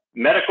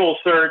medical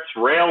certs,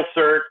 rail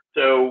cert.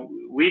 So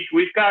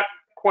we've got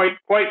quite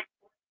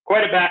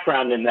a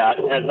background in that,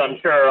 as I'm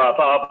sure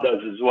Bob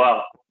does as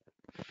well.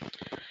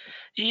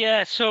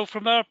 Yeah, so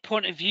from our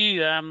point of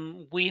view,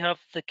 we have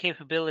the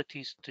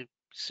capabilities to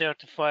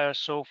certify our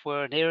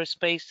software in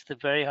aerospace to the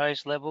very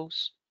highest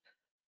levels,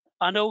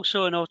 and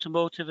also in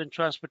automotive and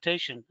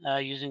transportation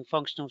using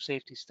functional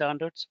safety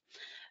standards.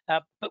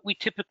 But we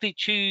typically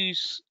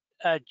choose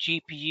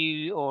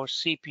GPU or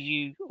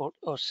CPU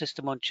or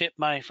system on chip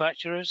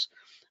manufacturers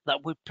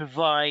that would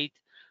provide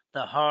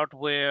the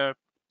hardware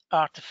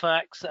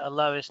artifacts that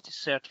allow us to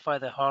certify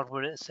the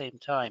hardware at the same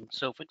time.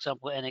 So for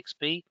example,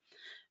 NXP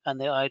and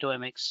the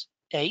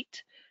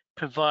IDO-MX8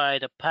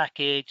 provide a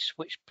package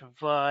which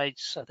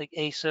provides, I think,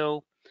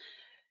 ASIL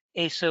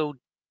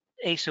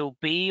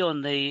B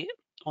on the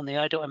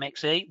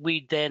IDO-MX8.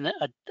 We then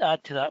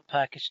add to that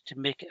package to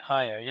make it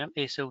higher,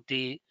 ASIL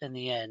D in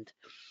the end.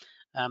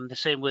 The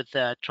same with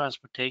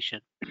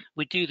transportation.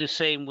 We do the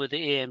same with the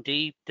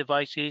AMD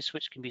devices,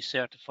 which can be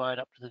certified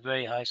up to the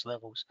very highest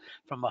levels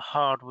from a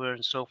hardware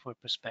and software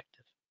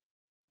perspective.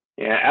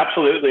 Yeah,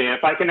 absolutely. And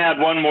if I can add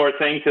one more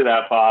thing to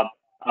that, Bob,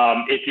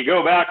 if you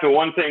go back to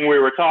one thing we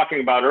were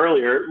talking about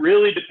earlier, it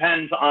really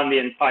depends on the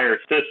entire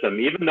system.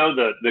 Even though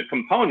the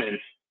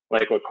components,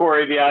 like what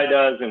CoreAVI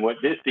does and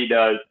what DiSTI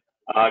does,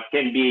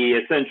 can be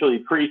essentially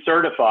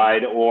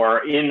pre-certified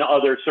or in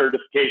other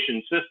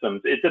certification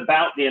systems, it's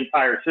about the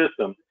entire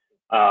system,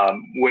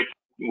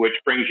 which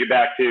brings you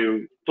back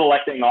to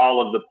selecting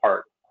all of the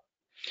parts.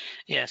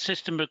 Yeah,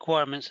 system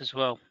requirements as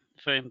well,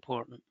 very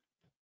important.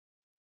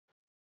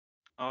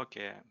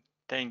 Okay,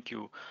 thank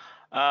you.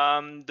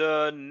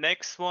 The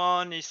next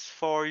one is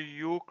for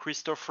you,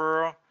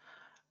 Christopher.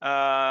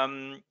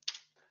 How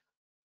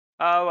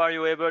are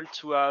you able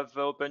to have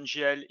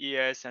OpenGL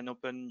ES and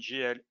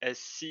OpenGL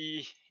SC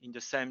in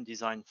the same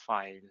design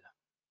file?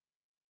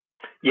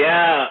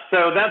 Yeah,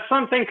 so that's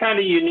something kind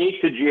of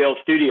unique to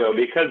GL Studio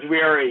because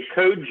we are a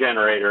code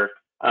generator.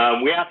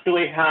 We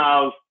actually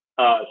have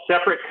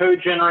separate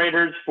code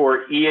generators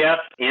for ES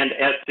and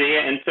SC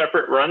and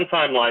separate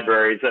runtime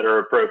libraries that are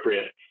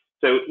appropriate.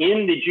 So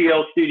in the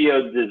GL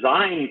Studio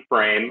design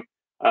frame,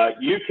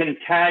 you can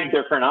tag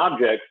different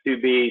objects to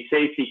be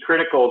safety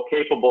critical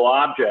capable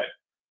objects.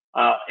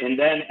 And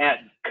then at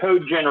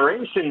code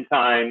generation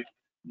time,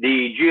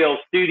 the GL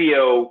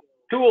Studio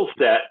tool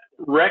set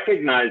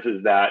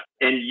recognizes that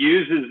and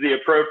uses the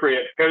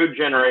appropriate code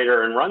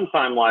generator and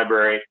runtime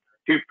library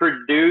to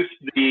produce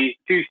the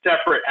two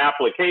separate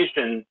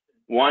applications.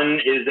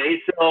 One is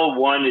ASIL,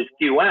 one is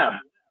QM,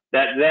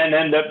 that then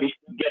end up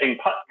getting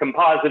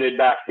composited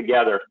back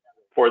together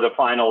for the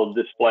final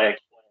display.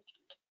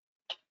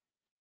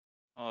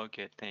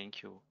 Okay,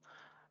 thank you.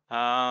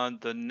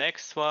 The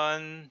next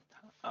one,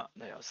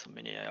 there are so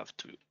many I have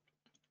to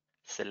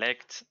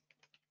select.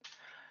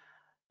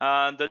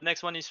 The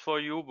next one is for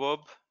you,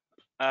 Bob.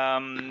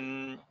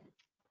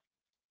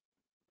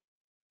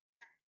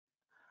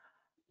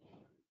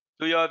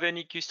 Do you have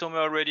any customer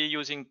already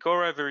using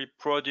CoreAVI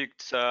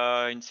products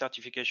in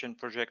certification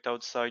project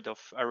outside of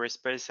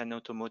aerospace and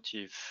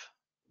automotive?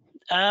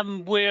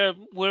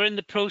 We're in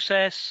the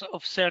process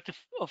of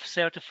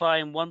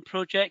certifying one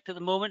project at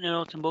the moment in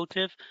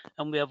automotive,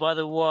 and we have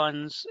other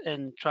ones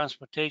in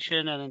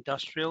transportation and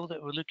industrial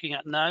that we're looking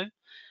at now,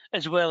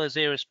 as well as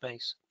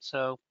aerospace.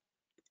 So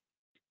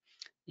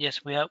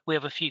yes, we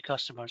have a few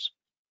customers.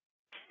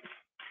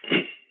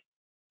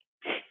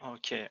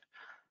 Okay.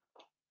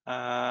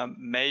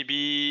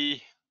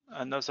 Maybe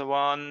another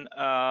one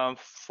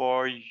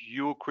for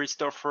you,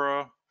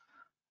 Christopher.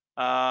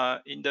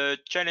 In the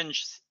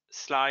challenge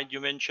slide, you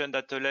mentioned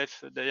that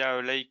there are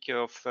a lack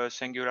of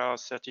singular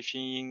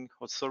certifying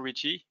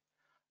authority.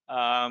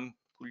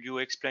 Could you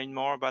explain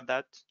more about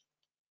that?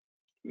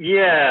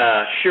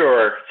 Yeah,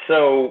 sure.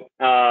 So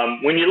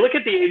when you look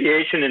at the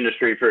aviation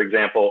industry, for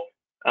example,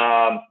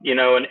 you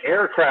know, an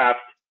aircraft,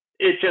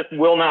 it just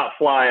will not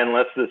fly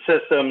unless the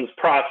systems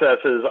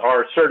processes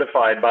are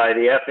certified by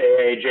the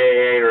FAA,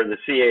 JAA, or the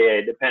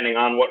CAA, depending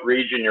on what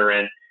region you're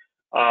in.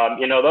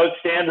 You know, those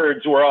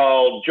standards were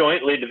all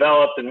jointly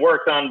developed and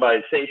worked on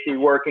by Safety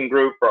Working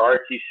Group for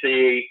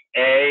RTC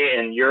A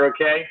and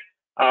EuroK,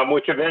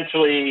 which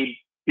eventually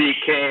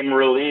became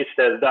released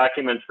as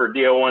documents for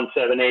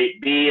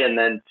DO178B and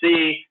then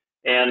C,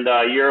 and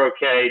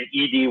EuroK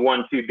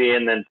ED12B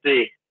and then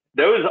C.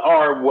 Those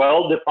are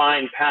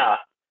well-defined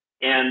paths,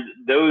 and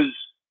those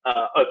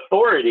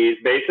authorities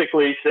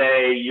basically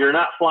say you're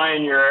not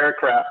flying your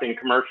aircraft in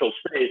commercial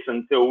space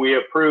until we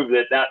approve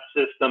that that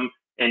system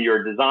and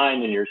your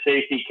design and your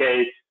safety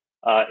case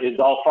is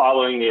all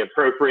following the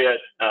appropriate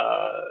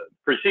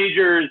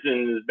procedures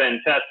and has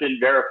been tested,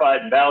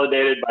 verified, and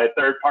validated by a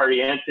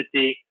third-party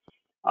entity.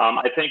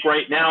 I think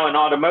right now in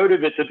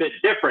automotive, it's a bit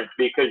different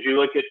because you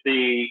look at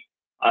the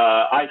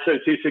ISO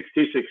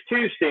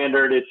 26262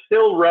 standard, it's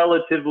still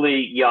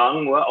relatively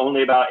young,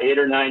 only about 8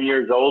 or 9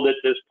 years old at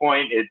this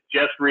point. It's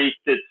just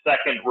reached its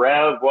second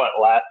rev,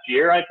 last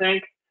year, I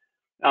think.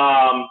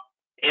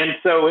 And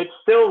so it's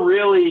still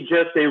really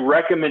just a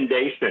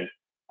recommendation.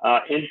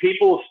 And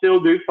people still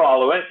do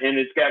follow it, and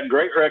it's got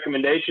great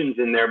recommendations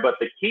in there. But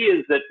the key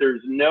is that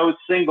there's no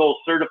single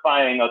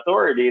certifying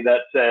authority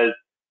that says,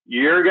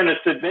 you're going to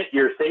submit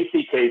your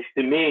safety case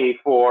to me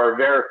for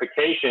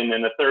verification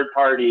and a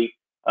third-party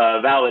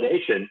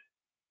validation.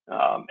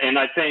 And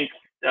I think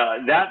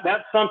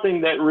that's something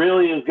that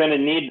really is going to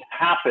need to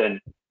happen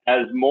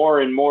as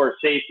more and more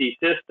safety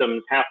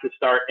systems have to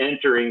start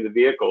entering the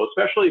vehicle,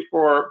 especially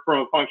from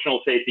a functional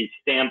safety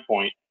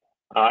standpoint.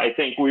 I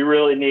think we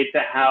really need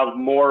to have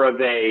more of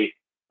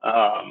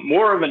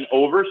an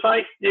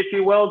oversight, if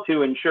you will,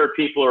 to ensure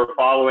people are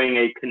following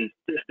a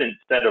consistent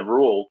set of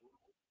rules.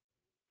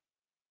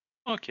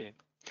 Okay,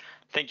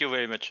 thank you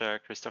very much,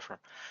 Christopher.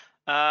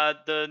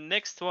 The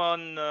next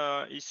one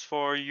is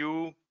for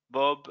you,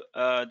 Bob.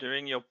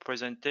 During your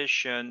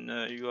presentation,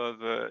 you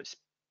have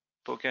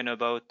spoken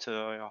about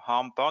your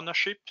ARM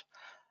partnership,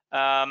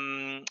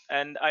 and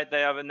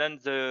they have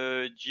announced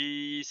the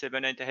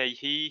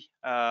G78AE.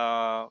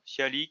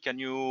 Ciali, can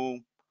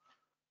you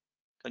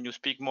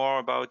speak more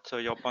about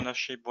your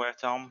partnership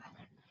with ARM?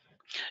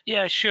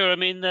 Yeah, sure. I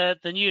mean, the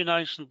new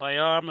announcement by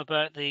ARM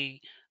about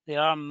the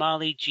ARM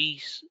Mali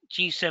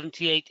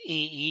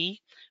G78AE,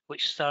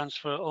 which stands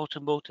for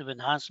Automotive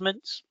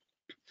Enhancements,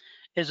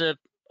 is a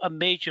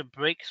major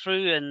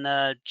breakthrough in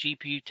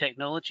GPU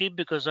technology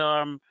because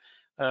ARM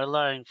are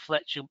allowing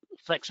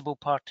flexible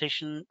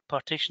partition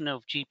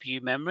of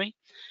GPU memory,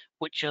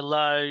 which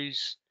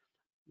allows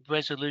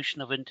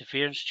resolution of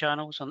interference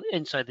channels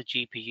inside the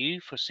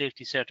GPU for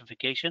safety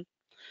certification.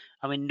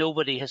 I mean,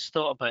 nobody has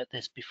thought about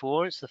this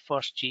before. It's the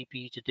first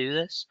GPU to do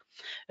this.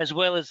 As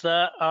well as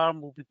that,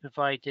 ARM will be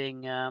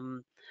providing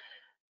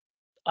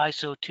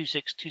ISO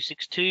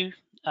 26262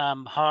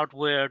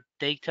 hardware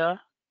data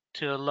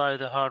to allow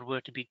the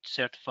hardware to be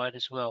certified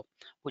as well,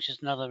 which is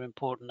another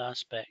important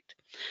aspect.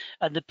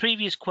 And the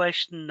previous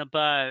question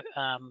about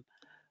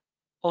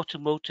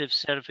automotive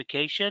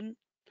certification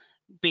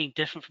being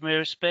different from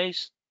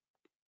aerospace,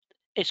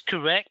 it's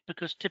correct,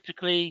 because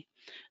typically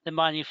the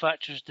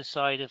manufacturers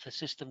decide if the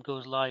system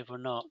goes live or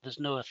not. There's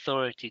no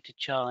authority to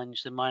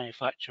challenge the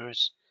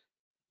manufacturer's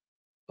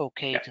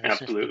okay to the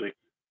absolutely.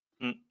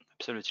 system.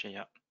 Absolutely,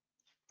 yeah.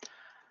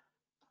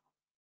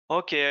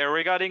 Okay,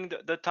 regarding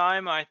the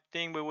time, I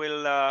think we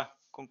will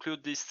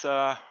conclude this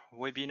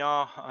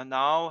webinar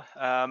now.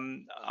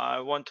 I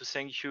want to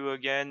thank you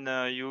again,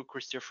 you,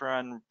 Christopher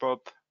and Bob,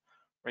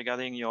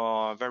 regarding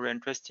your very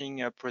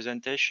interesting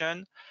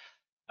presentation.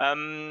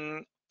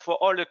 For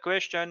all the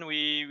questions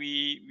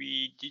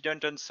we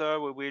didn't answer,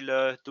 we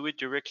will do it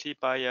directly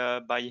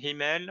by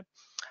email.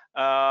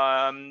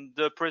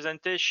 The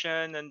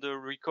presentation and the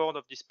record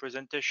of this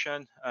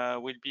presentation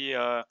will be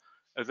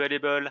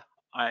available,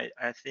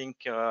 I think,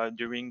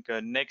 during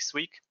next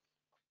week.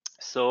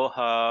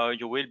 So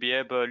you will be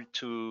able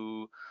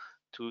to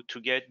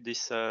get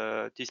this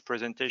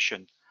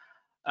presentation.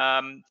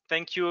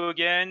 Thank you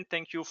again.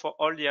 Thank you for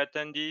all the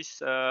attendees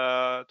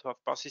to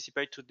have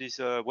participated to this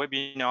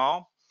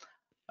webinar.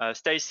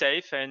 Stay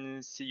safe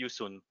and see you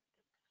soon.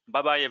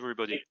 Bye-bye,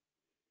 everybody.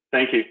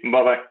 Thank you.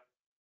 Bye-bye.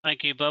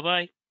 Thank you.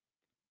 Bye-bye.